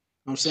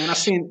 You know what I'm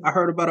saying? I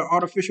heard about an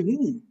artificial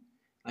womb.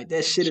 Like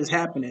that shit is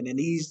happening. And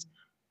these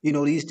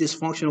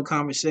dysfunctional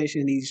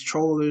conversations, these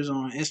trollers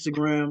on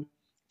Instagram,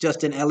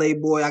 just an LA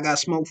boy, I got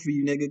smoke for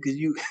you, nigga, because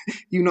you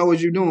know what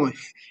you're doing.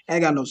 I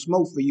ain't got no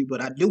smoke for you,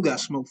 but I do got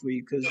smoke for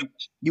you because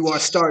you are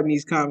starting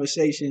these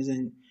conversations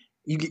and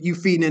you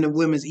feeding into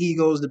women's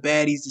egos, the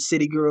baddies, the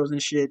city girls and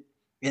shit.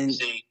 And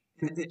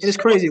it's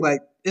crazy.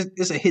 Like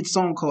it's a hit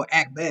song called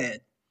 "Act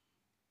Bad."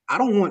 I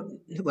don't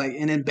want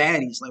and then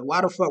baddies. Like, why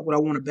the fuck would I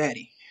want a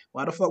baddie?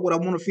 Why the fuck would I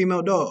want a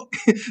female dog?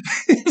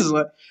 it's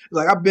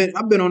like I've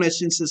been on that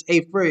shit since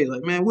eighth grade.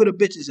 Like, man, where the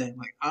bitches at?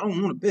 Like, I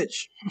don't want a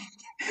bitch.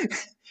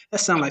 That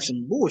sound like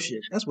some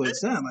bullshit. That's what it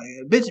sounds like.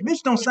 A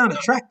bitch don't sound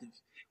attractive.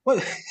 What?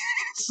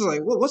 It's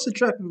like what's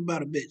attractive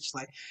about a bitch?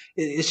 Like,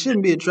 it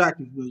shouldn't be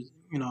attractive, but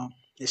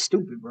it's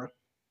stupid, bro.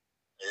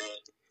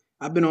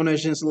 I've been on that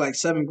since like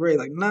seventh grade.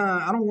 Like, nah,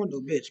 I don't want no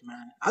bitch,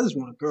 man. I just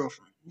want a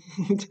girlfriend.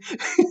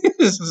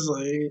 This is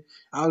like,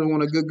 I just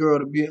want a good girl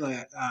to be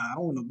like. I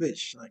don't want no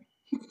bitch. Like,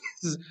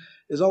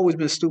 it's always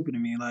been stupid to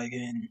me. Like,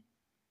 and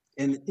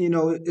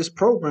it's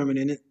programming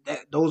in it.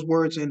 Those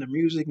words in the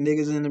music,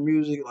 niggas in the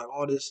music, like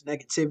all this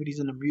negativities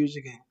in the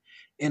music and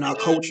in our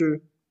culture,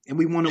 and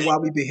we wonder why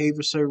we behave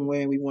a certain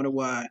way, and we wonder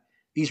why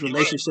these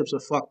relationships are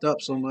fucked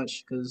up so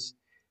much because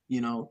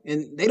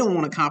and they don't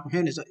want to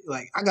comprehend this.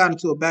 Like, I got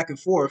into a back and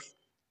forth,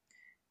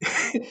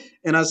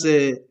 and I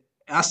said,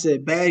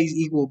 baddies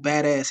equal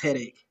badass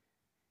headache.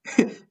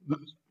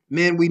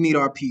 Men, we need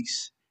our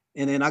peace.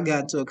 And then I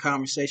got into a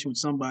conversation with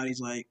somebody's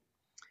like,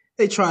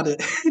 they tried to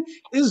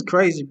this is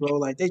crazy, bro.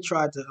 Like they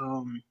tried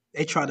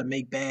to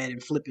make bad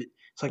and flip it.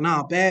 It's like,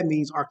 nah, bad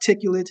means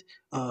articulate,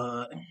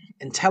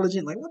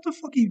 intelligent. Like, what the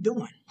fuck are you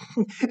doing?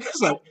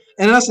 It's like,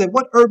 and I said,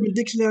 what Urban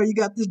Dictionary you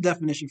got this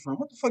definition from?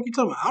 What the fuck you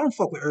talking about? I don't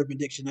fuck with Urban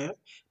Dictionary.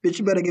 Bitch,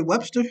 you better get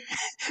Webster.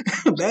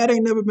 Bad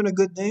ain't never been a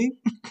good thing.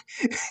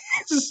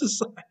 It's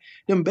just like,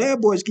 them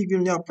bad boys keep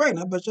getting y'all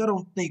pregnant, but y'all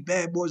don't think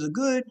bad boys are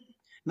good.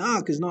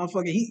 Nah, cause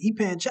motherfucker, he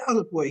paying child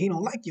support. He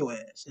don't like your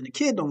ass, and the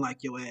kid don't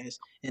like your ass,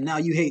 and now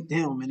you hate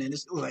him, and then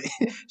it's like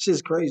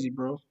shit's crazy,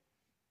 bro.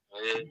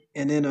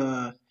 And then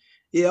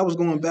yeah, I was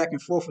going back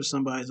and forth with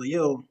somebody. It's like,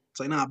 yo,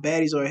 it's like, nah,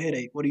 baddies are a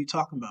headache. What are you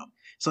talking about?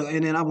 So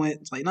and then I went,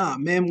 it's like, nah,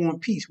 men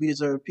want peace. We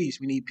deserve peace.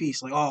 We need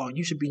peace. Like, oh,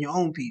 you should be in your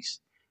own peace.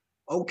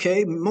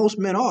 Okay, most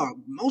men are.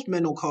 Most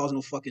men don't cause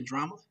no fucking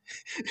drama.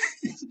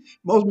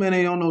 Most men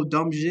ain't on no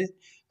dumb shit.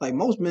 Like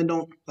most men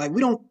don't. Like we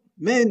don't.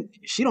 Men,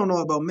 she don't know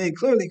about men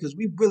clearly because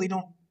we really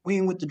don't. We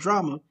ain't with the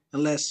drama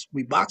unless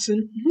we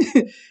boxing,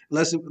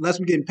 unless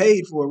we getting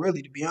paid for it.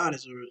 Really, to be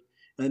honest,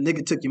 or a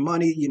nigga took your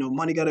money.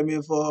 Money got to be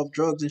involved,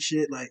 drugs and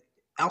shit. Like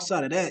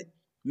outside of that,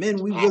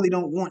 men, we really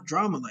don't want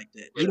drama like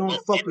that. We don't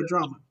fuck with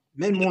drama.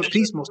 Men want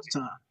peace most of the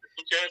time.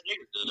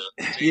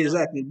 Yeah,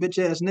 exactly. Bitch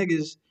ass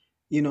niggas,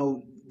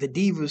 the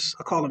divas.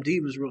 I call them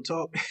divas, real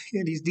talk.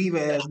 These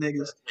diva ass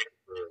niggas.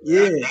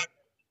 Yeah, Yeah,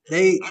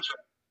 they.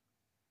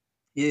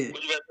 Yeah,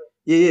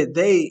 yeah.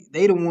 They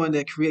the one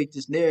that create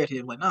this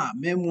narrative. Like, nah,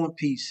 men want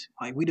peace.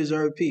 Like, we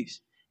deserve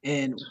peace,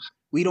 and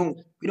we don't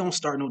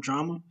start no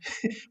drama.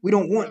 We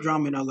don't want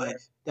drama in our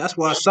life. That's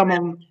why some of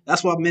them.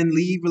 That's why men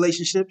leave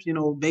relationships. You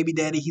know, baby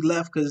daddy he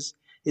left because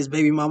his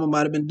baby mama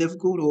might have been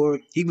difficult, or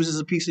he was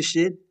just a piece of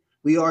shit.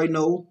 We already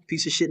know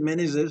piece of shit men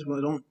exist,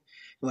 but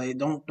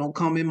don't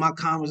come in my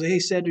comments. Hey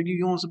Cedric,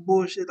 you on some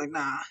bullshit? Like,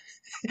 nah,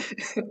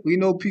 we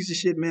know piece of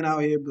shit men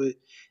out here, but it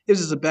was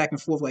just a back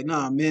and forth. Like,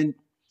 nah, men,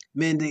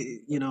 they,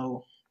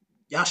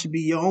 y'all should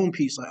be your own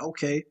piece. Like,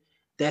 okay,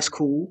 that's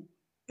cool,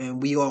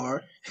 and we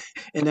are.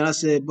 And then I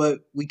said, but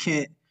we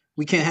can't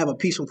have a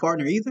peaceful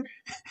partner either.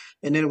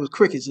 And then it was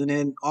crickets. And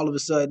then all of a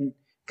sudden,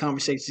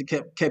 conversations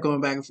kept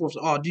going back and forth.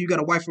 So, oh, do you got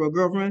a wife or a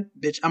girlfriend?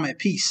 Bitch, I'm at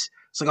peace.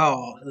 It's like,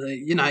 oh,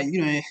 you're not,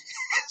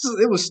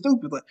 it was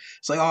stupid. Like,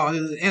 it's like,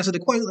 oh, answer the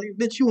question. Like,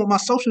 bitch, you want my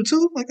social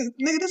too? Like,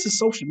 nigga, this is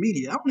social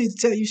media. I don't need to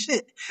tell you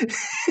shit.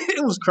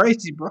 It was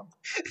crazy, bro.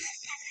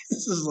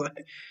 This is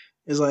like,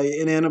 it's like,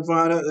 and then I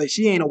find out like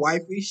she ain't a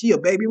wifey, she a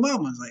baby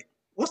mama. It's like,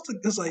 what's the?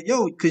 It's like,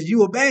 yo, cause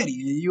you a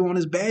baddie and you on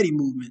this baddie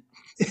movement.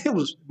 It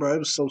was, bro. It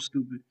was so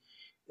stupid.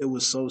 It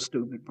was so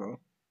stupid, bro.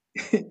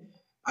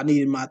 I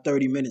needed my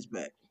 30 minutes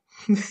back.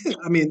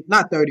 I mean,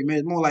 not 30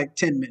 minutes, more like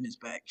 10 minutes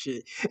back.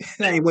 Shit,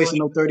 I ain't wasting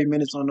no 30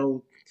 minutes on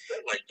no.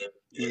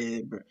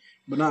 Yeah, bro.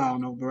 But no, I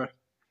don't know, bro.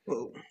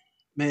 Well,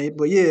 man,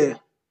 but yeah,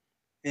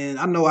 and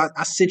I know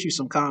I sent you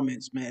some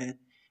comments, man.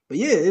 But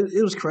yeah,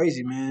 it was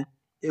crazy, man.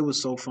 It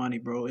was so funny,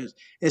 bro.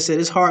 It said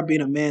it's hard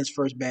being a man's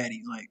first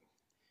baddie. Like,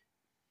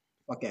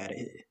 fuck out of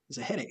here. It's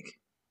a headache.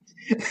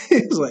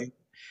 It's like,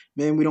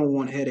 man, we don't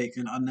want headache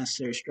and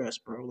unnecessary stress,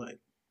 bro. Like,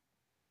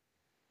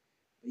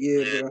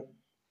 yeah, bro.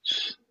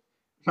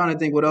 Trying to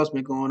think what else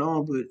been going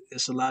on, but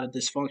it's a lot of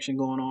dysfunction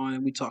going on.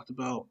 And we talked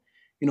about,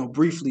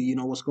 briefly,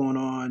 what's going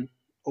on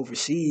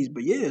overseas.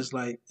 But yeah, it's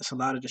like it's a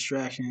lot of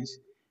distractions.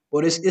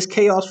 But it's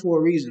chaos for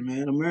a reason,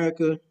 man.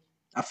 America,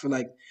 I feel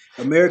like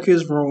America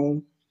is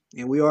Rome,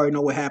 and we already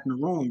know what happened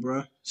to Rome,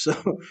 bro. So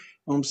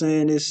I'm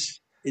saying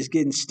it's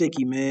getting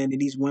sticky, man. And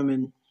these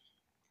women,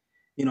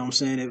 what I'm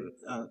saying,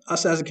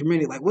 us as a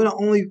community, like we're the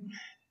only.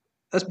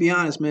 Let's be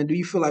honest, man. Do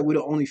you feel like we're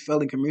the only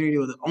failing community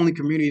or the only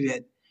community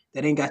that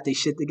ain't got their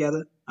shit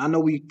together? I know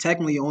we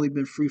technically only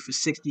been free for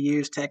 60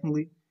 years,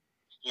 technically,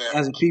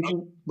 as a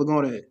people. But go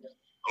ahead.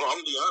 I'm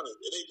gonna be honest.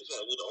 It ain't just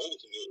that we're the only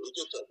community. It's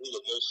just that we're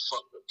the most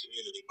fucked up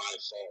community by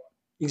far.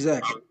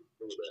 Exactly.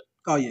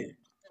 Oh yeah.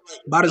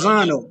 By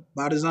design though.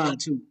 By design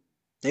too.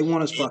 They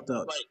want us fucked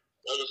up. Like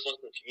other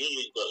fucked up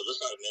communities, but it's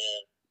like, man,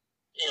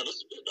 damn, this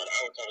is about an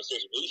hour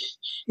conversation.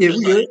 Yeah,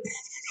 we good.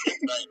 It's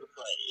like,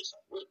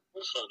 what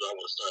the fuck do I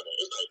want to start at?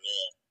 It's like,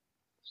 man,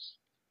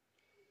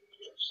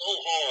 it's so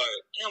hard.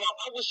 Damn,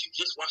 I wish you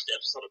just watched the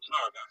episode of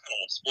Power. I kind of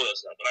want to spoil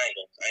stuff, but I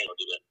ain't gonna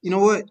do that. You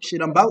know what?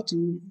 Shit, I'm about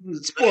to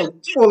spoil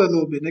it a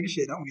little bit, nigga.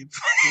 Shit, I don't give a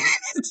fuck.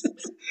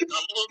 A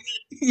little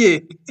bit. Yeah.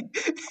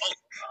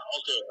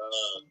 Okay.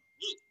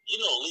 You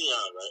know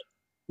Leon, right?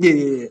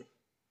 Yeah.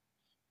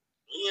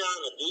 Leon,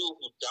 the dude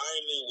who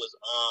Diamond was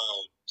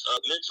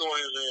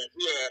mentoring, man.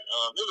 He had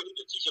remember he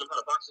was teaching him how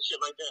to box and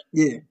shit like that.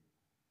 Yeah.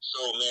 So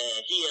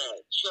man, he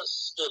had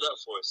just stood up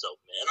for himself,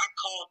 man. And I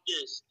called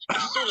this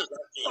as soon as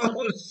I seen it.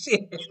 Oh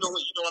shit. You know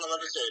what I'm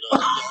gonna say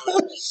though. Oh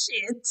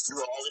shit. You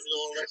already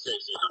know what I'm gonna say.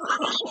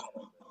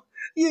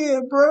 Yeah,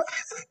 bro.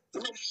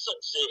 Man, I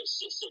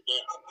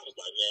was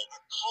like, man,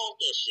 I called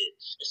that shit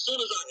as soon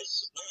as I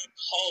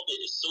called it.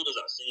 As soon as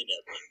I seen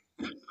that,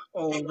 man.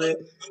 Oh man,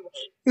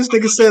 this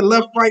nigga said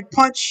left, right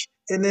punch,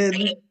 and then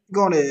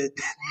go on ahead.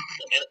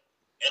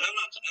 And I'm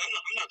not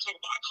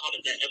talking about. I called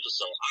it that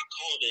episode. I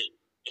called it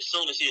as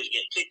soon as he was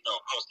getting kicked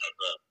off. I was like,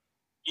 bro,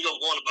 he gonna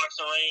go in the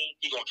boxing ring.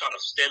 He gonna try to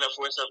stand up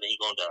for himself, and he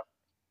gonna die.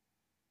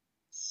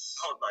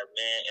 I was like,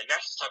 man, and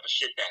that's the type of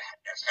shit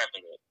that's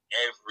happening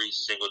every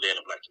single day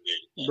in the black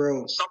community, man.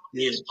 Bro.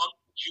 Somebody is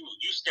fucking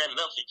you standing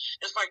up.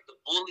 It's like the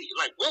bully,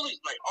 like bullies,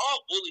 like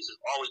all bullies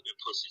has always been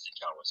pussies and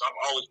cowards. I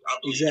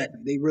believe exactly.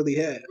 That. They really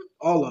have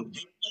all of them.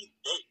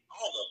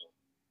 All of them.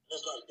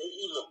 It's like they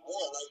even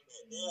more like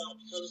that now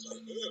because it's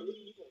like, yeah, what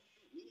are you gonna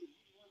do?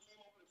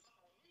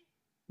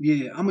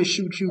 Yeah, I'm gonna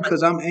shoot you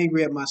because I'm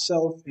angry at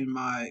myself and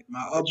my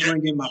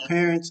upbringing, my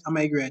parents. I'm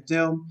angry at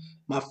them.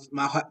 My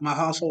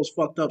household's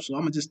fucked up, so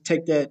I'm gonna just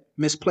take that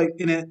misplaced.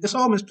 And it's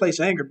all misplaced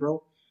anger,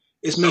 bro.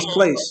 It's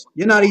misplaced.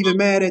 You're not even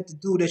mad at the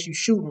dude that you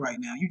shooting right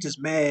now. You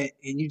just mad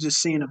and you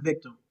just seeing a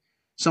victim.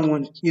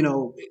 Someone,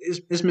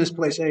 it's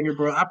misplaced anger,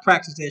 bro. I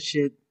practice that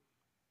shit,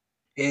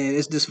 and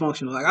it's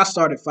dysfunctional. Like I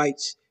started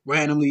fights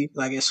randomly,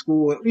 like at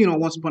school.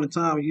 Once upon a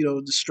time,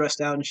 just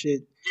stressed out and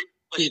shit.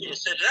 But you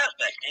said that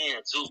back then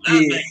too.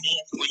 Yeah. Back then,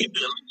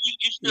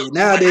 you still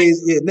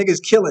nowadays,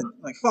 niggas killing.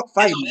 Like fuck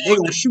fighting. They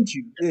gonna shoot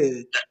you.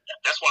 Yeah.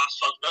 That's why I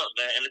fucked up,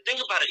 man. And the thing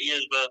about it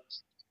is, bro,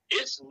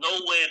 it's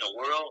nowhere in the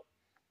world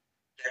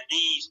that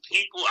these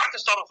people, I can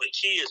start off with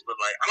kids, but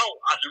like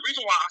the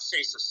reason why I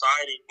say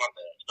society, my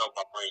bad,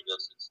 my brain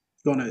does this.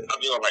 I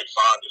be on like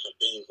 5 different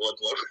things going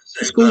through at the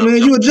same time. Cool,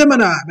 man. You a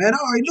Gemini, man.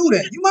 I already knew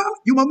that.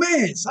 You my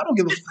man. So I don't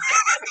give a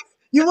fuck.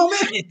 You my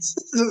man.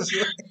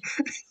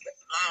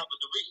 Nah, but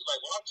the reason, like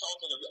when I'm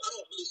talking, I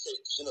don't really say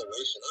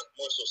generation. I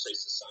more so say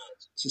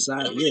society.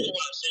 Society, and the reason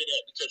why I say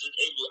that because I'm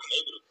able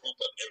to group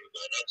up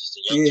everybody, not just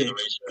the young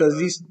generation. Because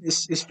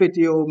this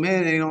 50-year-old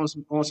man ain't on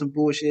some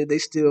bullshit. They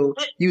still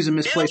using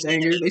misplaced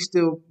anger. They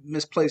still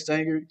misplaced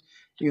anger.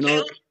 You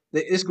know,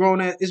 it's grown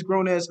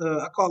as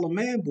I call them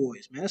man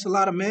boys, man. There's a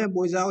lot of man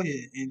boys out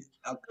here, and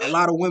a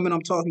lot of women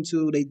I'm talking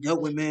to, they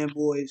dealt with man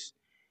boys,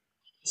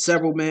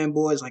 several man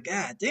boys. Like,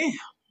 God damn.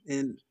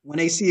 And when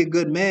they see a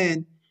good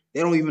man,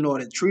 they don't even know how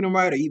to treat him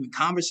right or even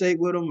conversate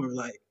with him, or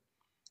like,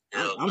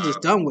 I'm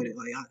just done with it.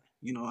 Like,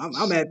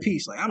 I'm at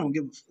peace. Like, I don't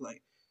give a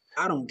like.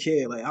 I don't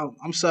care. Like,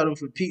 I'm settling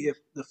for peace. If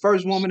the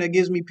first woman that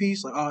gives me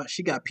peace, like, oh,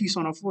 she got peace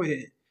on her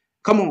forehead.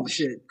 Come on,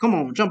 shit. Come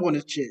on, jump on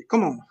this shit.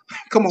 Come on,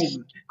 come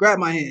over. Grab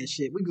my hand,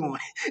 shit. We going,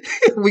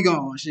 we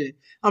going, shit.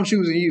 I'm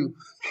choosing you.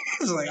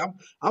 It's like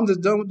I'm just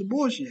done with the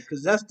bullshit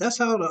because that's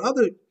how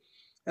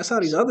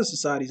these other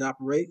societies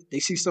operate. They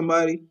see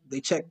somebody,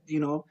 they check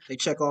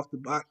off the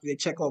box, they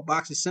check off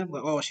boxes simple.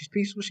 Like, oh, she's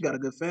peaceful, she got a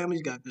good family,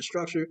 she got a good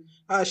structure.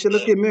 All right, shit,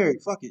 let's get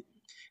married. Fuck it.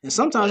 And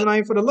sometimes it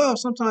ain't for the love.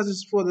 Sometimes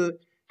it's for the,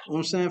 what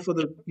I'm saying, for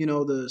the,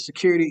 the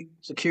security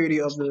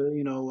of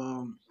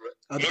the,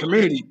 of the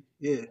community.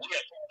 Yeah.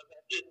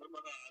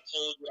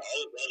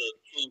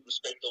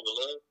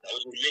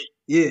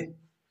 Yeah.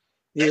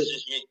 Yeah.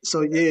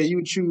 So yeah,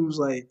 you choose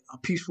like a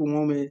peaceful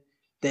woman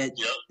that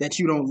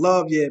you don't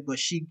love yet, but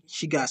she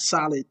got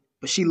solid,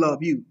 but she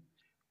love you.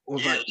 Or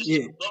just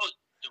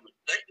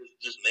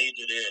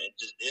major there and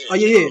just there. Oh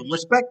yeah.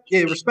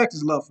 Respect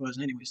is love for us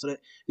anyway. So that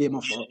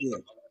my fault. Yeah.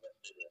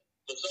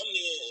 But some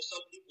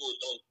people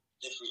don't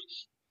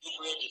differentiate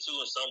the two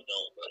and some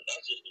don't, but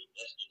that's just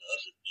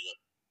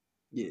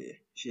yeah,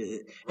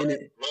 shit. And love,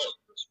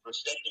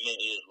 respect the man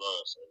is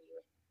love. So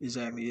yeah.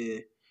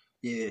 Exactly.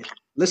 Yeah.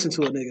 Listen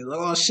to a nigga. Like,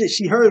 oh shit,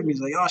 she heard me.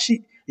 He's like, oh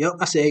shit. Yep.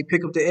 I said, hey,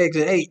 pick up the eggs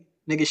at 8.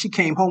 Nigga, she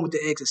came home with the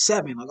eggs at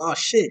 7. Like, oh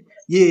shit.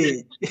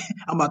 Yeah.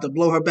 I'm about to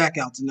blow her back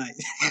out tonight.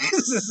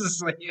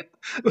 Like, yeah.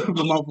 But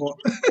my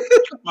fault.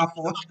 My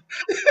fault.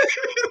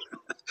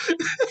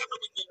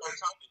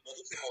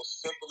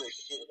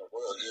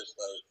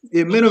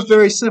 Yeah, men are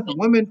very simple.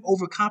 Women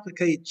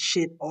overcomplicate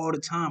shit all the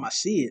time. I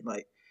see it.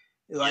 Like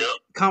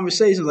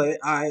conversations, like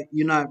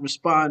you're not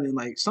responding.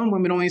 Like some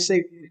women don't even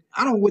say.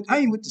 I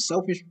ain't with the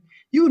selfish.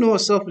 You know, a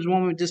selfish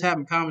woman just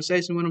having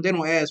conversation with them. They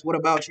don't ask what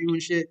about you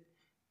and shit.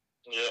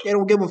 Yeah. They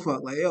don't give a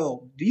fuck. Like,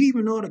 yo, do you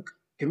even know how to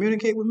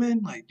communicate with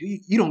men? Like,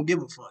 you don't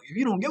give a fuck. If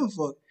you don't give a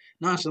fuck,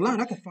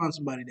 nonchalant, I can find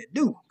somebody that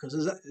do. Because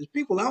there's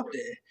people out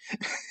there.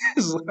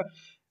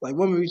 Like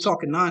women be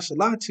talking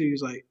nonchalant to you,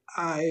 it's like,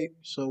 all right,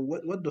 so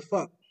what the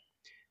fuck?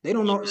 They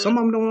don't know. Some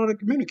of them don't know how to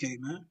communicate,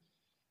 man.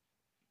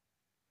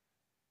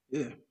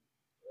 Yeah.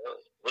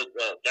 But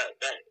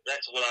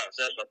that's what I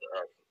said about the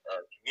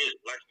community,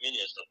 black community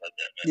and stuff like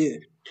that, man.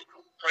 Yeah. It's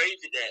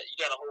crazy that you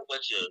got a whole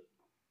bunch of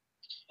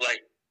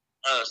like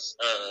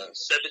 17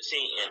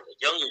 and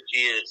younger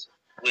kids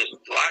with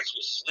blocks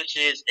with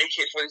switches,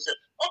 AK-47.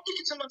 I'm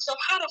thinking to myself,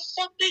 how the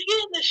fuck they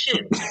getting this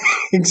shit?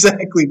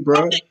 Exactly,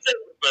 bro. I'm thinking,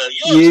 bro,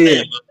 you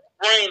understand, bro?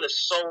 My brain is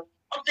so.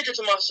 I'm thinking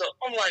to myself,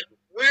 I'm like,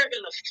 where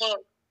in the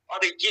fuck are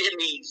they getting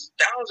these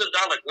 $1,000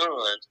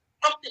 guns?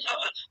 I'm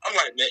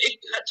like, man,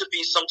 it got to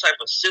be some type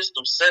of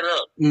system set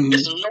up. Mm-hmm.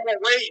 There's no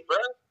way, bro.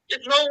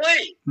 There's no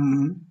way.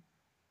 Mm-hmm.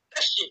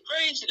 That shit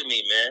crazy to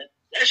me, man.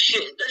 That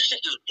shit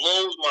just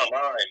blows my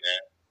mind,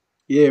 man.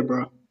 Yeah,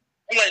 bro.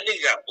 I'm like,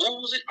 nigga got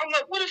Uzi. I'm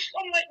like,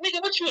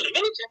 nigga, what you in the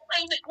military?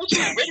 Like, what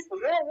you ready for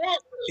World War?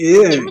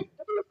 Yeah.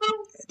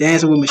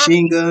 Dancing with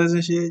machine guns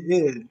and shit.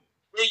 Yeah.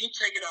 Yeah, you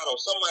take it out on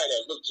somebody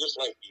that looks just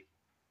like you.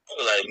 I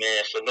be like,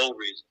 man, for no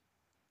reason.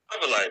 I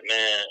be like,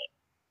 man,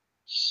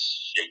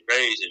 shit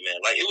crazy, man.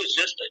 Like, it was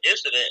just an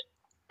incident,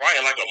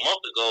 probably like a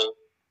month ago,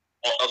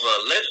 of a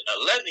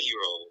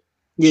 11-year-old.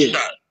 Yeah.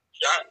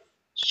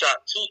 Shot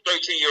 2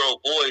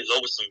 13-year-old boys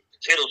over some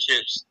potato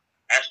chips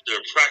after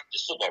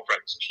football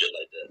practice and shit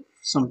like that.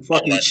 Some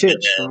fucking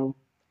chips, bro.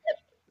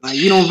 Like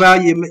you don't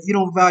value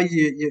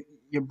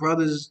your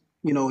brother's,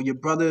 your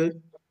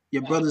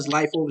brother's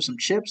life over some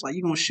chips. Like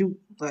you're gonna shoot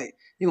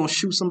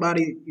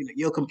somebody,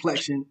 your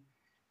complexion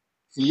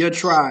from your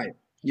tribe,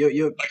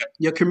 your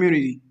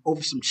community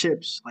over some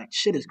chips. Like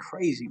shit is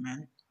crazy,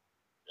 man.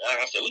 Like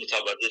I said, we can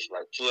talk about this for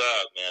like 2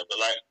 hours, man. But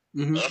like,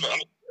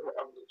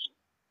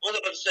 what was I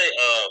about to say?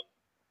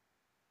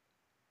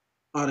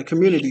 The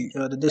community,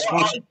 the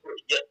dysfunction.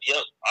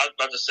 Yep. I was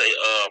about to say,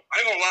 I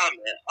ain't gonna lie,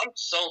 man. I'm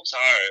so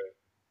tired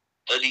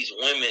of these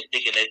women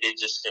thinking that they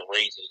just can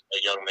raise a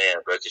young man,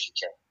 bro, because you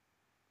can't.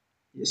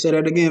 Yeah, say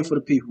that again for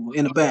the people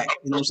in the back.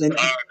 You know what I'm saying?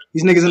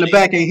 These niggas in the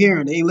back ain't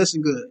hearing. They ain't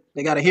listening good.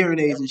 They got a hearing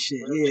aids and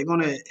shit. Yeah, go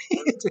ahead.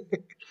 I'm so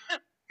tired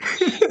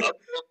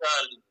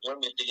of these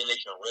women thinking they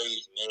can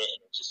raise men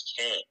and just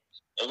can't.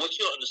 And what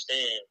you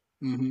understand,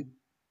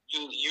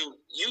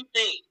 you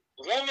think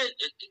woman,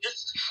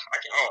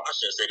 I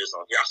shouldn't say this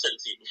on here. I said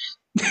it to you.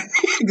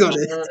 Go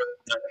ahead.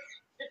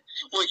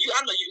 Well,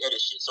 I know you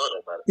edit shit, so it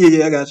don't matter.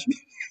 Yeah, I got you.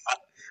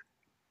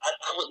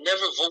 I would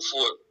never vote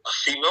for a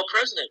female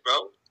president,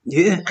 bro.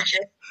 Yeah. I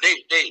can't.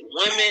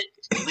 Women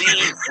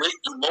lead with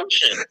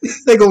emotion.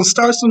 They gonna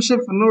start some shit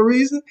for no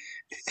reason.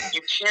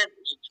 You can't.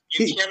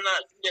 You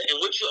cannot do that. And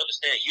what you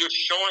understand, you're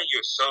showing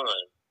your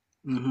son.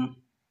 Mm-hmm.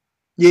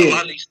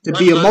 Yeah, to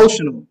be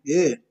emotional.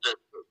 Yeah.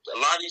 A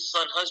lot of these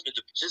son husbands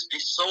to just be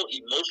so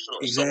emotional,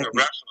 exactly. so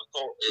irrational.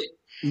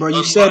 Bro,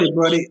 you said it,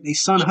 bro. They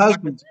son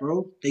husbands,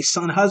 bro. They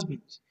son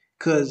husbands,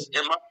 cause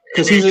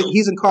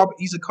he's a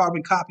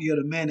carbon copy of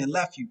the man that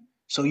left you.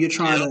 So you're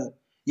trying to,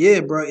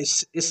 bro.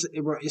 It's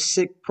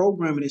sick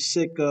programming. It's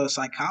sick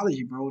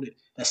psychology, bro.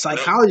 The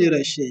psychology of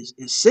that shit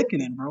is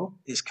sickening, bro.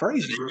 It's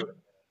crazy, bro.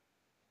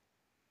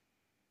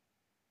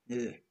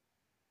 Yeah.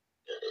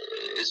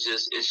 It's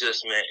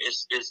just, man.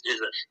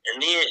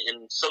 And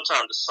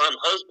sometimes the son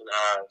husband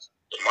eyes,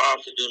 the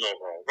mom can do no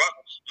wrong.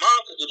 Mom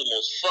can do the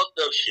most fucked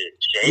up shit.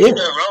 She ain't do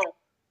nothing wrong.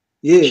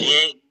 Yeah. She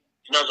ain't.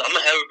 You know, I'm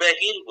gonna have her back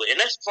anyway, and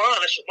that's fine.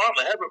 That's your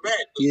mama. Have her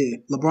back. Yeah,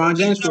 LeBron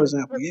James, for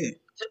example. Yeah.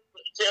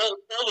 Tell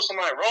when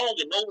somebody wrong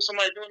and know when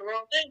somebody's doing the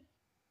wrong thing.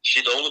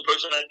 She's the only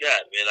person I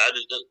got, man.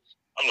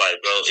 I'm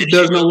like, bro. She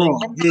does no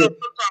wrong. Yeah.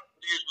 Sometimes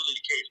it is really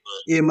the case, but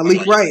yeah,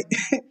 Malik Wright.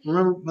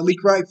 Remember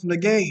Malik Wright from the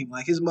game?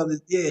 Like his mother.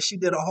 Yeah, she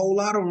did a whole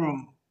lot of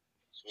wrong.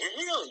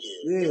 Hell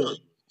yeah. Yeah,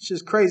 it's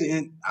just crazy,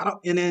 and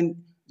And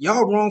then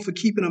y'all wrong for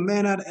keeping a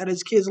man out of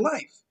his kid's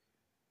life.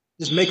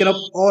 Just making up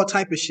all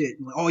type of shit.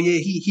 Like, oh yeah,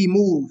 he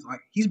moved.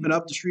 Like he's been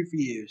up the street for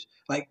years.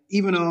 Like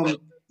even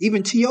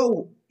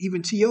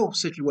T.O.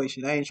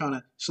 situation. I ain't trying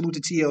to salute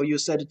to T.O. You're a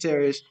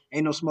Sagittarius.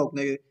 Ain't no smoke,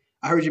 nigga.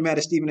 I heard you mad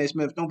at Stephen A.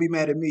 Smith. Don't be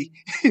mad at me.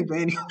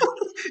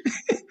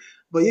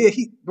 But yeah,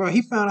 he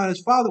found out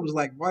his father was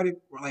like right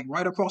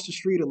across the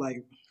street or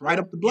like right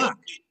up the block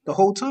the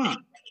whole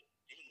time.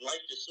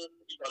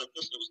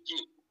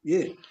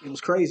 Yeah, it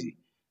was crazy.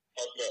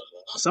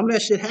 Some of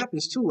that shit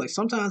happens too. Like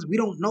sometimes we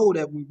don't know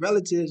that we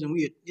relatives and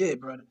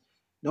brother.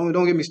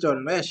 Don't get me started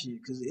on that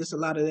shit because it's a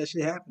lot of that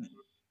shit happening.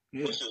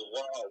 Yeah.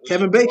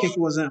 Kevin Bacon,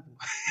 for example.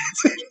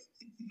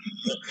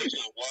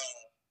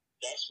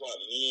 That's why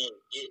men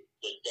get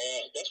the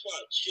dad. That's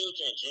why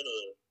children in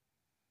general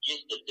get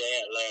the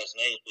dad last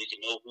name so you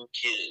can know who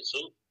kid is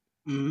who.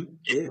 Mm-hmm.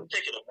 If you're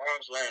taking a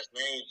mom's last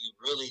name,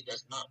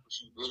 that's not what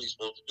you're really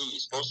supposed to do. You're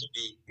supposed to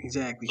be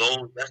exactly.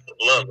 That's the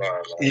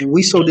bloodline. And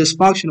we so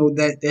dysfunctional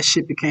that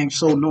shit became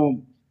so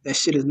normal. That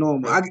shit is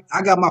normal.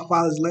 I got my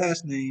father's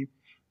last name,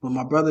 but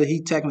my brother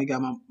he technically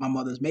got my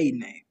mother's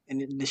maiden name,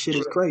 and this shit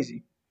is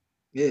crazy.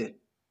 Yeah.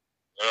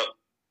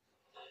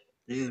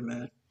 Yeah,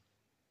 man.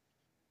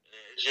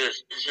 It's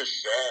just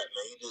sad,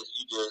 man. You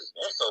just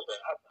that's so bad.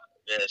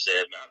 Man,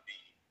 sad, man.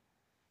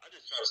 I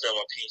just try to sell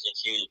my P's and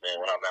Q's, man,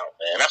 when I'm out,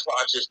 man. That's why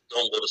I just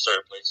don't go to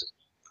certain places.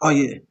 Oh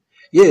yeah,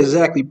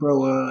 exactly,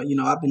 bro.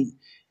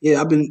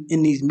 I've been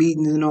in these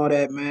meetings and all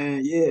that,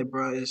 man. Yeah,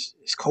 bro. It's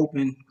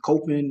coping.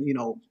 Thought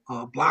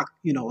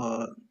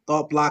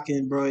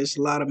blocking, bro. It's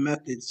a lot of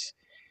methods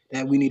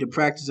that we need to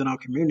practice in our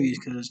communities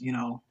because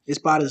it's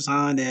by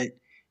design that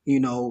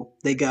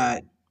they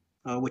got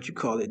what you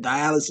call it,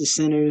 dialysis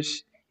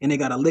centers, and they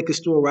got a liquor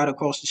store right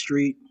across the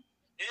street.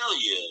 Hell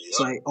yeah. It's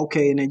like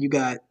okay, and then you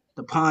got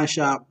the pawn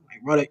shop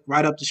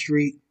right up the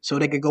street, so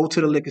they could go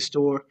to the liquor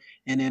store,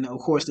 and then of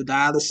course the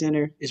dialysis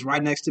center is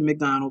right next to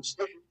McDonald's.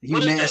 What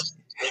is that? What is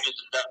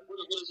that?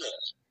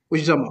 What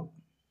you talking about?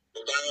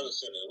 The dialysis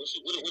center.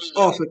 What is that?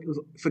 Oh,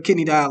 for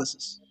kidney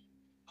dialysis.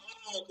 Oh,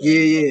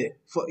 okay.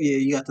 Yeah.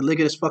 You got the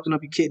liquor that's fucking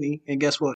up your kidney, and guess what?